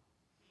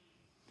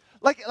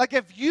 Like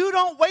if you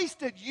don't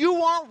waste it, you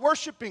aren't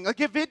worshiping. Like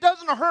if it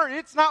doesn't hurt,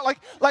 it's not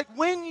like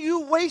when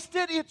you waste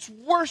it, it's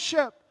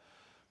worship.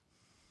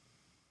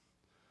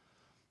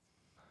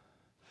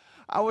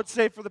 I would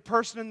say for the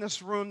person in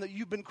this room that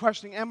you've been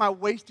questioning, am I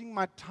wasting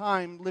my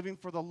time living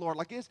for the Lord?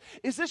 Like,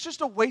 is this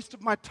just a waste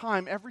of my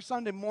time every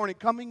Sunday morning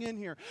coming in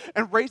here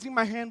and raising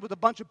my hand with a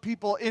bunch of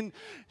people in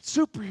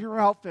superhero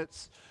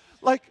outfits?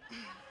 Like,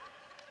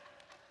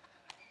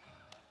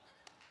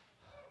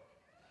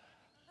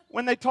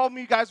 when they told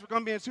me you guys were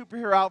going to be in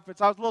superhero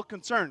outfits, I was a little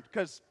concerned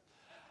because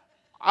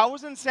I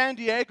was in San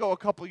Diego a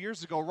couple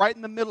years ago, right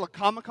in the middle of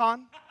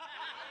Comic-Con.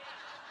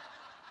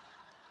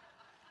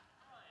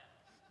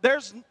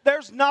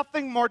 There's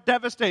nothing more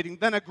devastating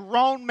than a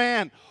grown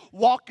man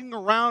walking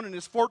around in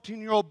his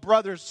 14-year-old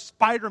brother's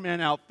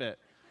Spider-Man outfit.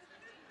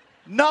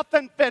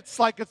 Nothing fits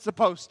like it's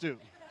supposed to.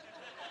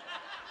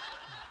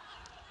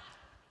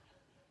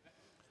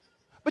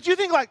 But you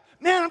think like,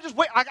 man,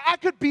 I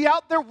could be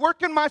out there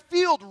working my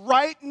field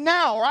right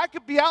now, or I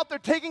could be out there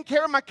taking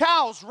care of my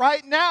cows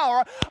right now,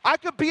 or I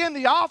could be in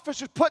the office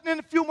just putting in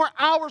a few more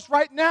hours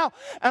right now.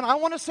 And I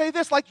want to say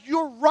this, like,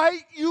 you're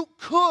right, you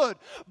could,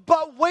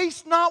 but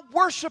waste not,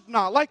 worship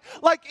not. Like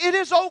it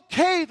is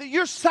okay that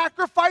you're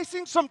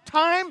sacrificing some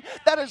time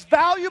that is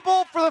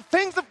valuable for the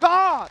things of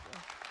God.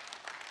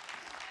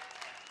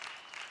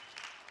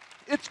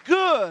 It's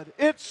good.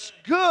 It's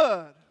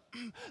good.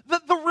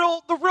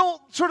 The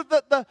real sort of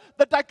the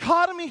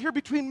dichotomy here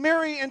between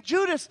Mary and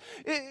Judas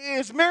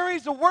is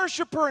Mary's a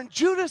worshiper and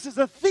Judas is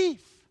a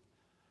thief.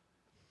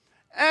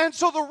 And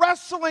so the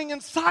wrestling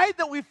inside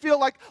that we feel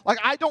like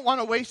I don't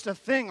want to waste a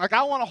thing. Like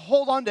I want to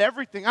hold on to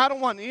everything. I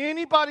don't want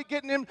anybody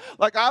getting in.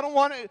 Like I don't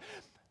want it.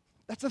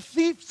 That's a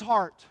thief's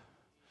heart.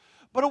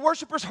 But a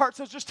worshiper's heart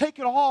says, just take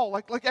it all,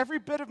 like every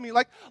bit of me.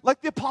 Like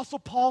the Apostle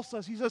Paul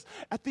says, he says,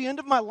 at the end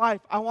of my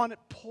life, I want it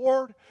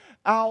poured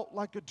out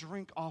like a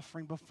drink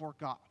offering before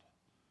God.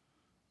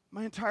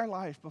 My entire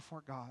life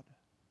before God.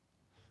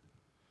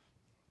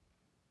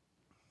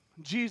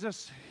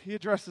 Jesus, he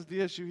addresses the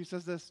issue. He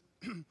says this,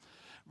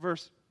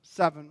 verse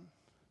 7.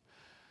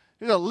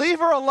 He says, leave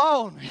her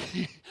alone.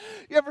 You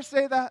ever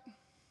say that?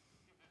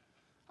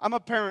 I'm a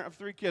parent of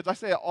 3 kids. I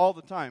say it all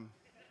the time.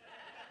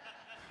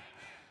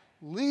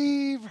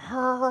 Leave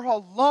her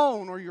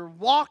alone or you're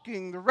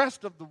walking the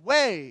rest of the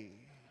way.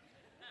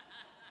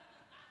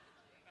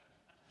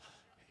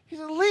 He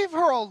said, leave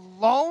her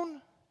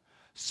alone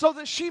so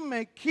that she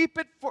may keep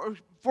it for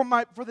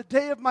the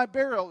day of my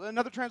burial.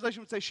 Another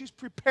translation would say, she's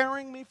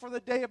preparing me for the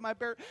day of my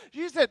burial.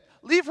 Jesus said,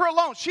 leave her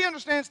alone. She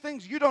understands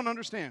things you don't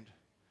understand.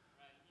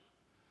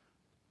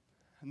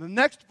 And the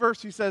next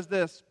verse he says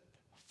this,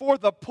 for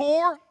the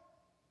poor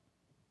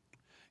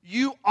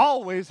you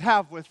always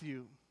have with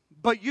you,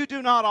 but you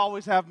do not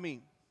always have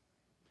me.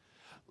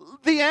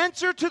 The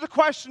answer to the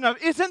question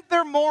of, isn't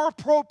there more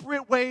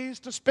appropriate ways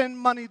to spend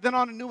money than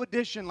on a new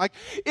edition? Like,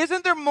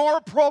 isn't there more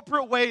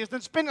appropriate ways than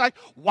spending, like,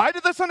 why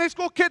do the Sunday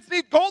school kids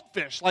need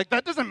goldfish? Like,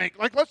 that doesn't make,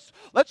 like, let's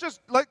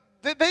just, like,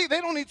 they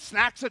don't need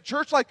snacks at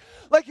church. Like,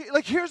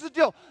 here's the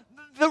deal.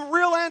 The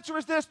real answer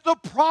is this, the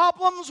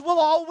problems will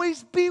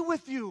always be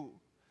with you.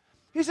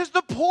 He says,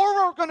 the poor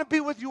are going to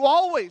be with you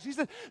always. He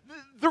said,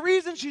 the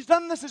reason she's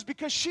done this is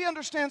because she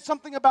understands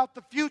something about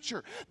the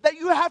future, that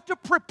you have to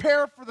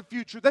prepare for the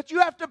future, that you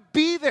have to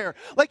be there,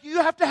 like you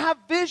have to have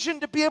vision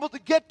to be able to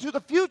get to the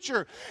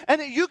future.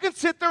 And you can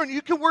sit there and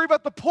you can worry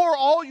about the poor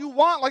all you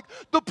want, like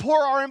the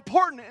poor are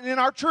important. And in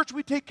our church,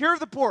 we take care of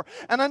the poor.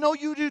 And I know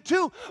you do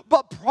too,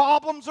 but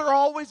problems are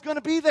always going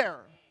to be there.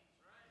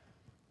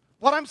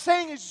 What I'm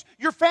saying is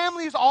your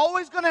family is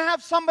always going to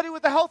have somebody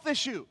with a health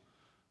issue.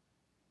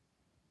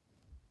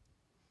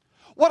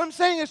 What I'm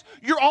saying is,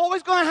 you're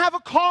always going to have a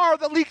car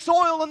that leaks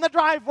oil in the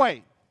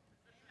driveway.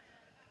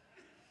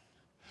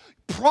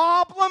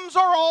 Problems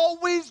are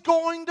always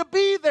going to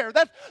be there.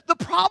 The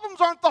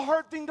problems aren't the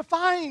hard thing to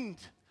find.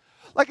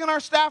 Like in our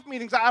staff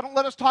meetings, I don't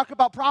let us talk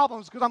about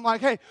problems because I'm like,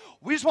 hey,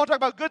 we just want to talk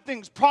about good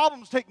things.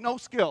 Problems take no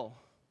skill.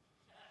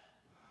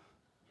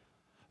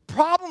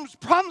 Problems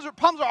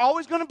are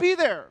always going to be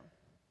there.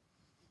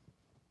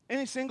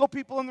 Any single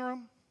people in the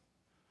room?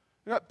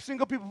 You got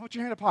single people, put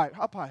your hand up high,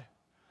 up high.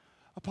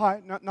 Up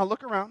high. Now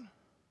look around.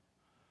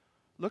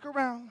 Look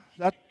around.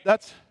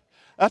 That's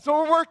what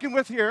we're working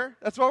with here.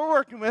 That's what we're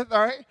working with, all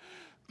right?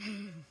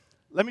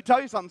 Let me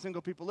tell you something,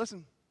 single people.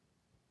 Listen.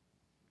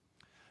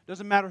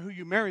 Doesn't matter who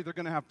you marry, they're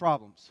going to have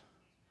problems.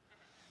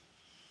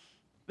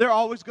 There are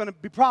always going to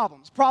be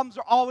problems. Problems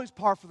are always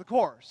par for the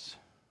course.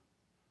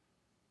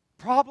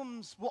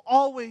 Problems will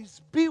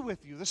always be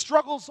with you. The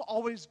struggle's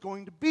always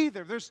going to be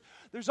there.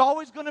 There's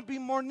always going to be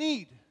more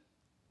need.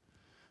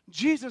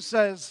 Jesus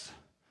says,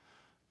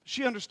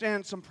 she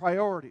understands some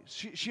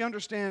priorities. She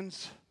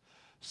understands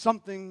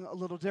something a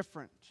little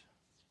different.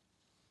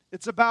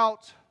 It's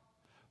about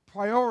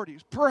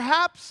priorities.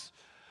 Perhaps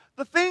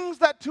the things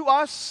that to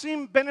us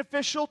seem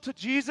beneficial to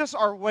Jesus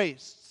are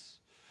wastes.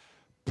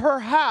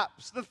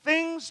 Perhaps the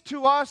things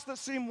to us that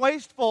seem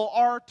wasteful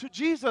are to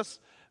Jesus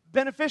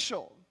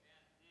beneficial.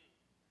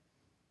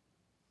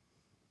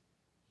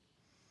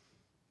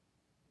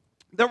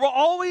 There will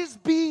always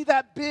be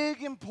that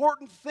big,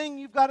 important thing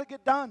you've got to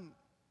get done.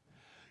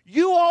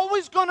 You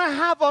always going to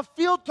have a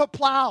field to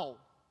plow.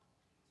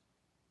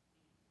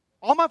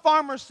 All my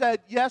farmers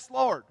said, "Yes,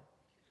 Lord."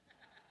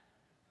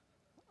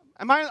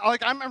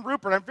 I'm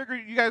Rupert. I'm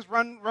figuring you guys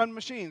run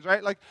machines,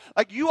 right? Like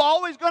you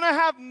always gonna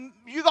have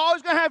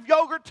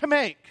yogurt to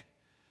make.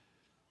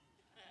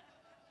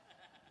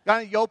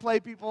 Got any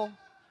Yoplait people?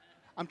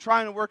 I'm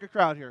trying to work a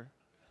crowd here.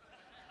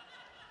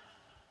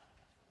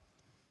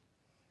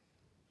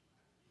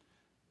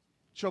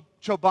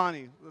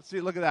 Chobani. Let's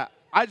see, look at that.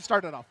 I just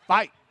started a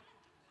fight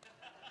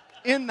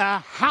in the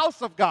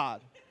house of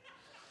God.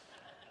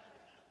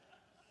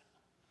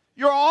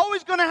 You're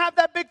always going to have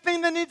that big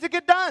thing that needs to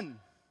get done.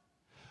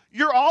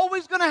 You're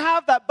always going to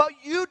have that, but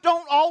you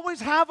don't always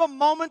have a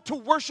moment to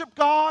worship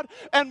God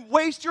and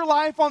waste your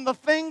life on the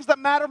things that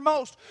matter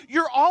most.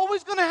 You're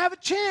always going to have a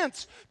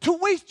chance to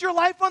waste your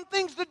life on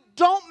things that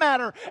don't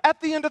matter at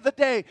the end of the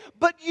day.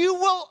 But you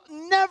will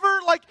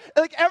never, like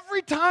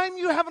every time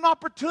you have an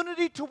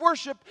opportunity to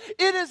worship,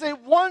 it is a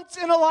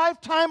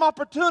once-in-a-lifetime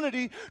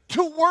opportunity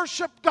to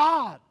worship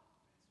God.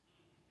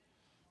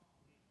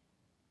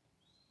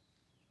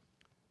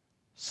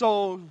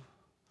 So,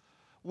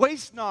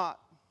 waste not.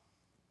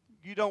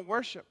 You don't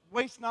worship.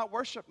 Waste not,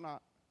 worship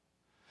not.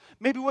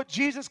 Maybe what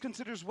Jesus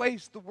considers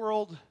waste, the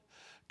world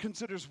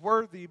considers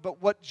worthy,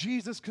 but what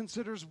Jesus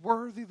considers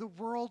worthy, the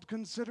world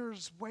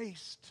considers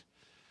waste.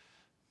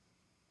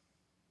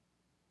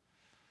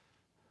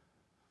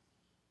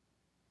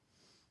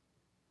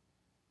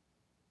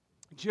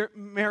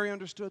 Mary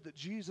understood that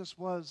Jesus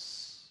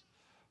was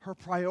her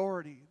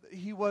priority.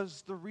 He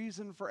was the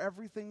reason for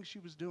everything she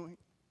was doing.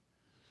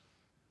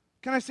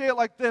 Can I say it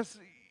like this?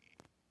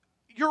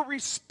 You're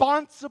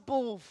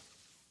responsible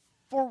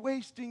for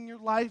wasting your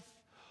life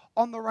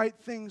on the right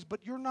things,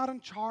 but you're not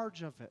in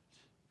charge of it.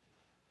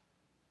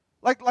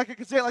 Like I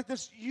could say it like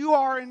this, you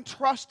are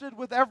entrusted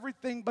with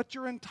everything, but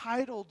you're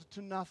entitled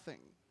to nothing.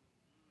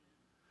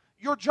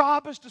 Your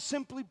job is to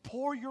simply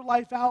pour your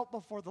life out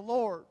before the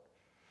Lord,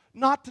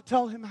 not to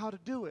tell Him how to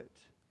do it.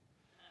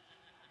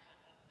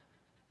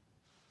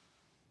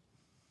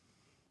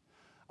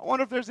 I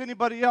wonder if there's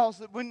anybody else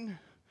that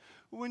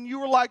when you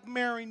were like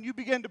Mary and you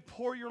began to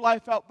pour your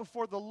life out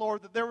before the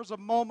Lord, that there was a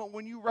moment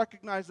when you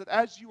recognized that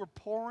as you were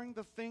pouring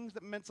the things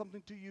that meant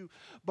something to you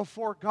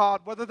before God,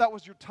 whether that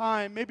was your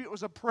time, maybe it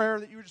was a prayer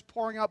that you were just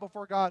pouring out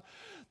before God,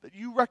 that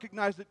you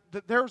recognized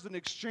that there was an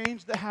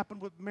exchange that happened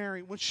with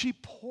Mary. When she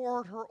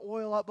poured her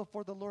oil out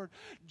before the Lord,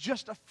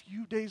 just a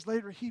few days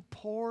later, He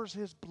pours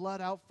His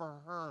blood out for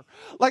her.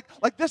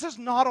 Like this is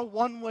not a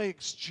one-way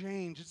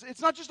exchange.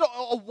 It's not just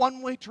a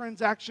one-way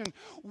transaction.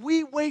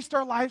 We waste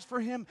our lives for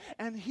Him,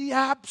 and He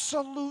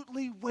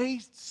absolutely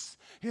wastes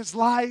His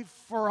life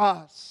for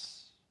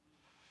us.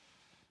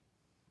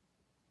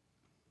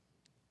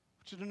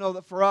 I want you to know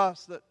that for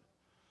us, that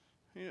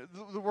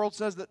the world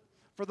says that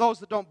for those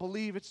that don't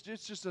believe, it's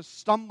just a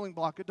stumbling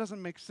block. It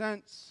doesn't make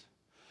sense.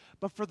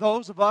 But for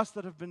those of us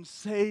that have been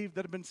saved,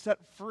 that have been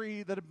set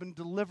free, that have been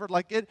delivered,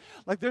 like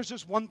there's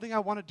just one thing I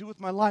want to do with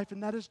my life,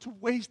 and that is to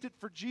waste it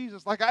for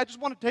Jesus. Like I just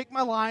want to take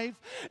my life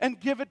and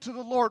give it to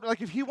the Lord.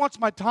 Like if He wants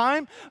my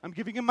time, I'm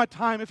giving Him my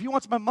time. If He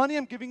wants my money,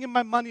 I'm giving Him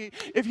my money.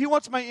 If He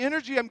wants my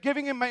energy, I'm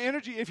giving Him my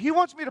energy. If He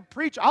wants me to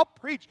preach, I'll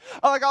preach.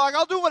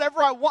 I'll do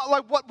whatever I want.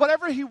 Like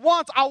whatever He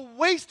wants, I'll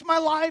waste my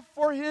life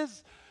for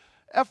His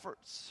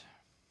efforts.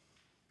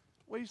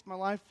 Waste my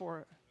life for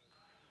it.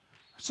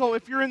 So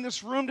if you're in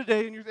this room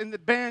today and you're in the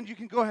band, you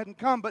can go ahead and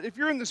come. But if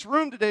you're in this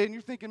room today and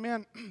you're thinking,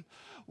 man,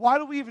 why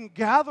do we even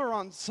gather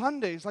on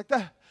Sundays? Like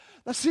that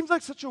seems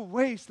like such a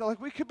waste. Like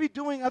we could be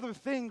doing other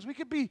things. We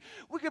could be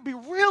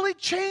really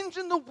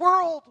changing the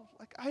world.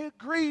 Like I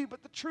agree,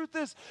 but the truth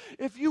is,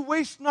 if you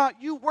waste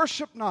not, you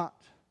worship not.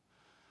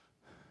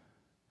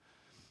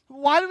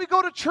 Why do we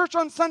go to church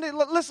on Sunday?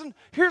 Listen,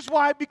 here's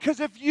why.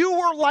 Because if you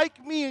were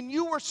like me and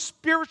you were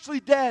spiritually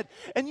dead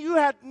and you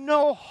had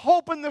no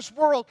hope in this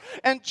world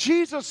and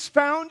Jesus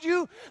found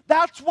you,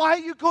 that's why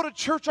you go to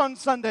church on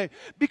Sunday.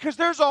 Because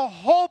there's a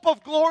hope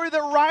of glory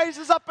that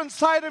rises up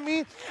inside of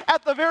me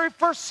at the very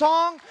first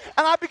song,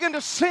 and I begin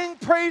to sing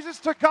praises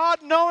to God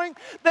knowing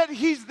that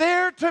He's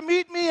there to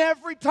meet me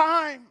every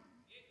time.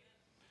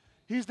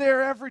 He's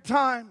there every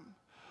time.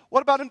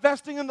 What about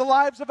investing in the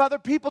lives of other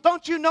people?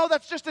 Don't you know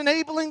that's just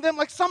enabling them?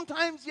 Like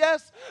sometimes,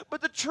 yes,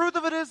 but the truth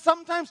of it is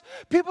sometimes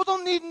people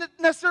don't need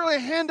necessarily a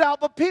handout,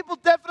 but people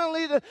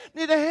definitely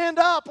need a hand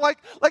up. Like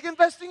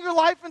investing your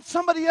life in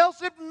somebody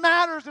else, it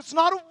matters. It's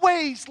not a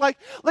waste. Like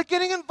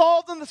getting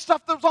involved in the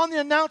stuff that was on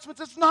the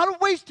announcements, it's not a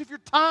waste of your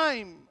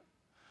time.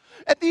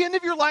 At the end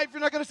of your life,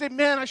 you're not going to say,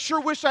 man, I sure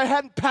wish I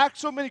hadn't packed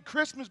so many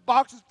Christmas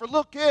boxes for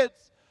little kids.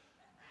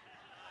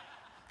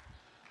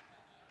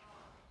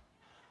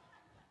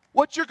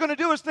 What you're going to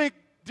do is think,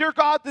 dear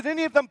God, did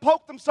any of them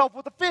poke themselves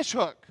with a fish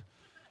hook?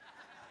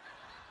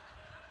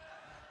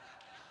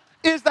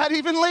 Is that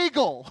even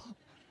legal?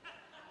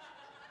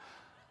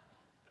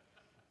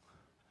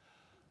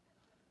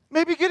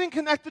 Maybe getting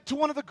connected to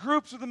one of the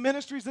groups or the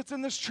ministries that's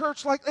in this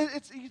church, like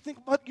you think,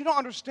 but you don't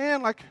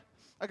understand, like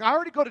Like, I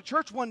already go to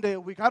church one day a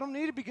week. I don't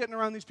need to be getting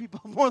around these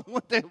people more than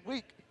one day a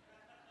week.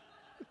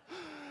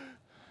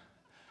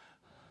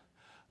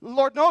 The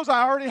Lord knows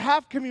I already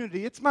have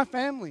community. It's my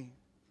family.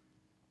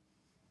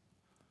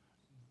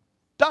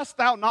 Dost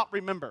thou not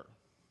remember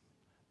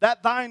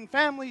that thine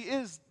family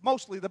is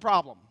mostly the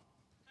problem?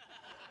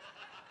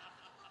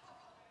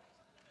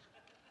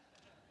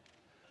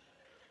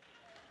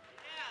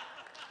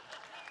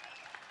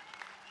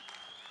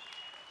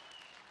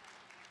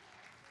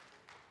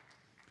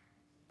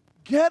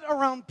 Get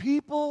around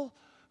people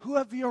who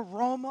have the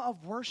aroma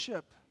of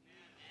worship.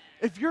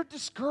 If you're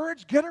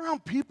discouraged, get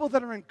around people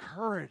that are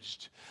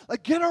encouraged.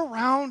 Like, get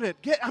around it.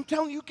 I'm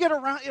telling you, get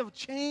around it. It'll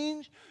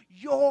change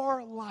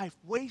your life.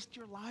 Waste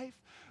your life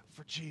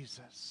for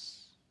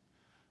Jesus.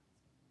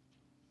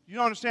 You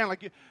don't understand.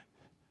 Like,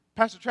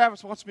 Pastor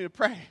Travis wants me to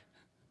pray.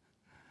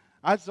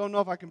 I just don't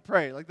know if I can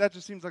pray. Like, that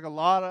just seems like a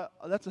lot of,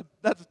 that's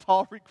a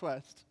tall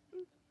request.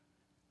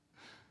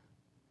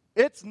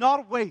 It's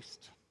not a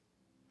waste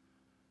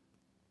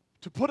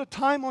to put a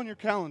time on your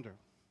calendar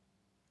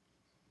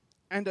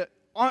and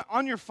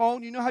on your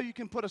phone, you know how you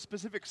can put a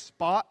specific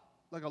spot,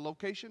 like a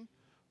location?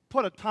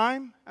 Put a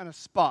time and a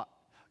spot.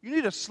 You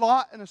need a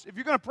slot, and if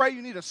you're going to pray,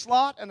 you need a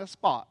slot and a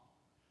spot.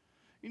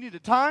 You need a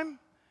time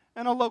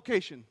and a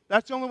location.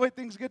 That's the only way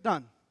things get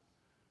done.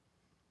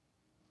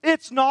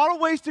 It's not a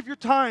waste of your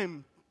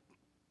time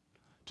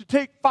to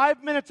take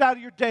 5 minutes out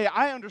of your day.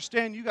 I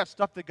understand you got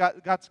stuff that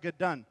got to get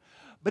done.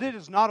 But it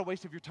is not a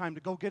waste of your time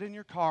to go get in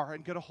your car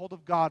and get a hold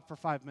of God for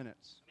 5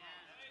 minutes.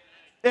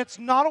 It's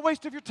not a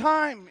waste of your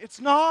time. It's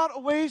not a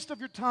waste of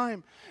your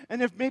time.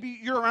 And if maybe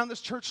you're around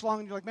this church long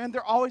and you're like, man,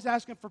 they're always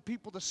asking for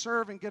people to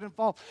serve and get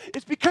involved.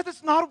 It's because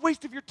it's not a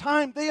waste of your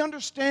time. They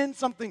understand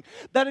something,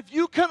 that if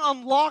you can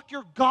unlock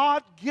your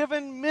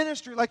God-given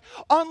ministry, like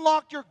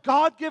unlock your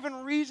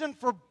God-given reason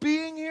for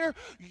being here,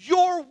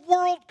 your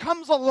world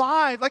comes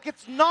alive. Like,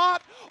 it's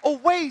not a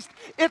waste.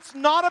 It's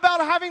not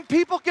about having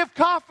people give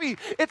coffee.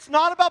 It's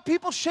not about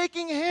people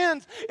shaking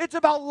hands. It's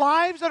about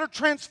lives that are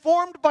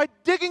transformed by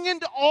digging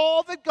into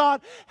all that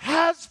God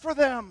has for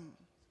them.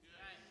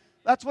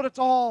 That's what it's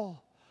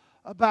all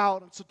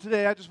about. And so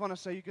today I just want to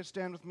say, you can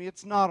stand with me,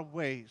 it's not a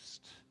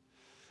waste.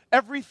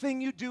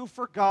 Everything you do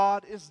for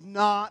God is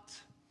not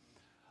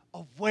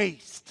a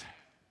waste.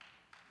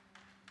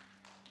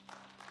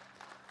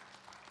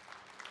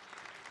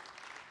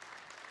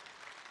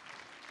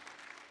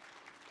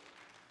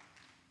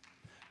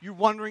 You're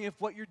wondering if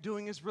what you're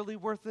doing is really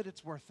worth it?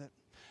 It's worth it.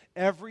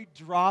 Every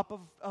drop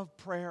of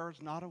prayer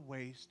is not a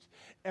waste.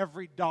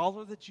 Every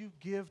dollar that you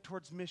give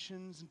towards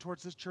missions and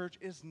towards this church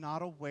is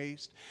not a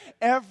waste.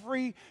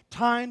 Every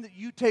time that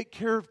you take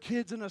care of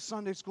kids in a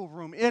Sunday school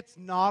room, it's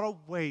not a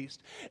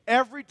waste.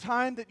 Every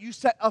time that you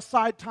set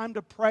aside time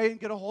to pray and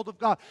get a hold of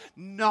God,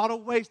 not a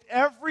waste.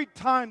 Every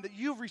time that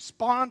you've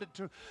responded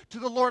to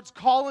the Lord's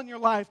call in your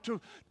life to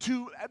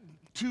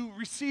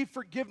receive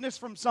forgiveness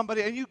from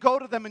somebody, and you go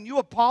to them and you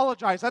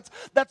apologize,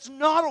 that's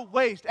not a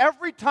waste.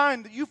 Every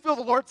time that you feel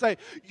the Lord say,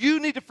 you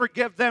need to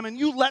forgive them, and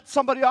you let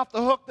somebody off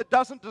the hook that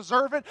doesn't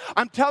deserve it,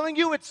 I'm telling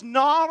you, it's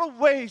not a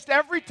waste.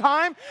 Every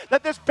time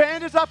that this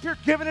band is up here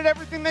giving it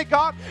everything they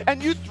got,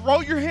 and you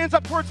throw your hands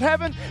up towards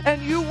heaven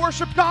and you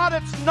worship God,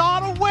 it's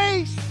not a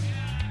waste.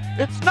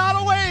 It's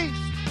not a waste.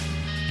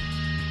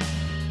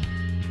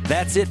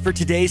 That's it for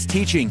today's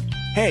teaching.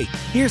 Hey,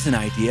 here's an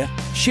idea.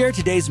 Share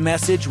today's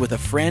message with a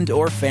friend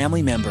or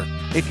family member.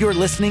 If you're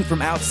listening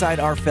from outside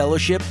our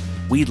fellowship,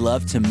 we'd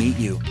love to meet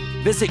you.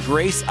 Visit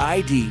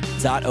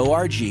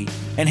graceid.org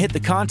and hit the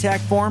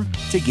contact form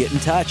to get in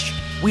touch.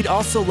 We'd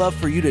also love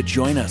for you to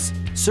join us.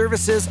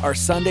 Services are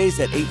Sundays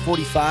at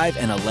 8:45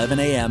 and 11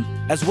 a.m.,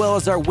 as well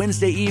as our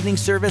Wednesday evening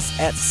service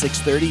at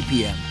 6:30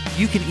 p.m.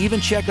 You can even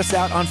check us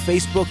out on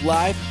Facebook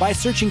Live by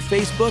searching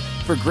Facebook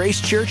for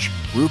Grace Church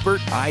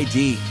Rupert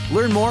ID.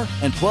 Learn more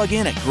and plug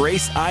in at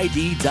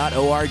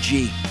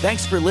graceid.org.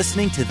 Thanks for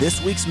listening to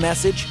this week's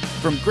message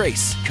from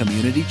Grace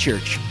Community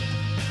Church.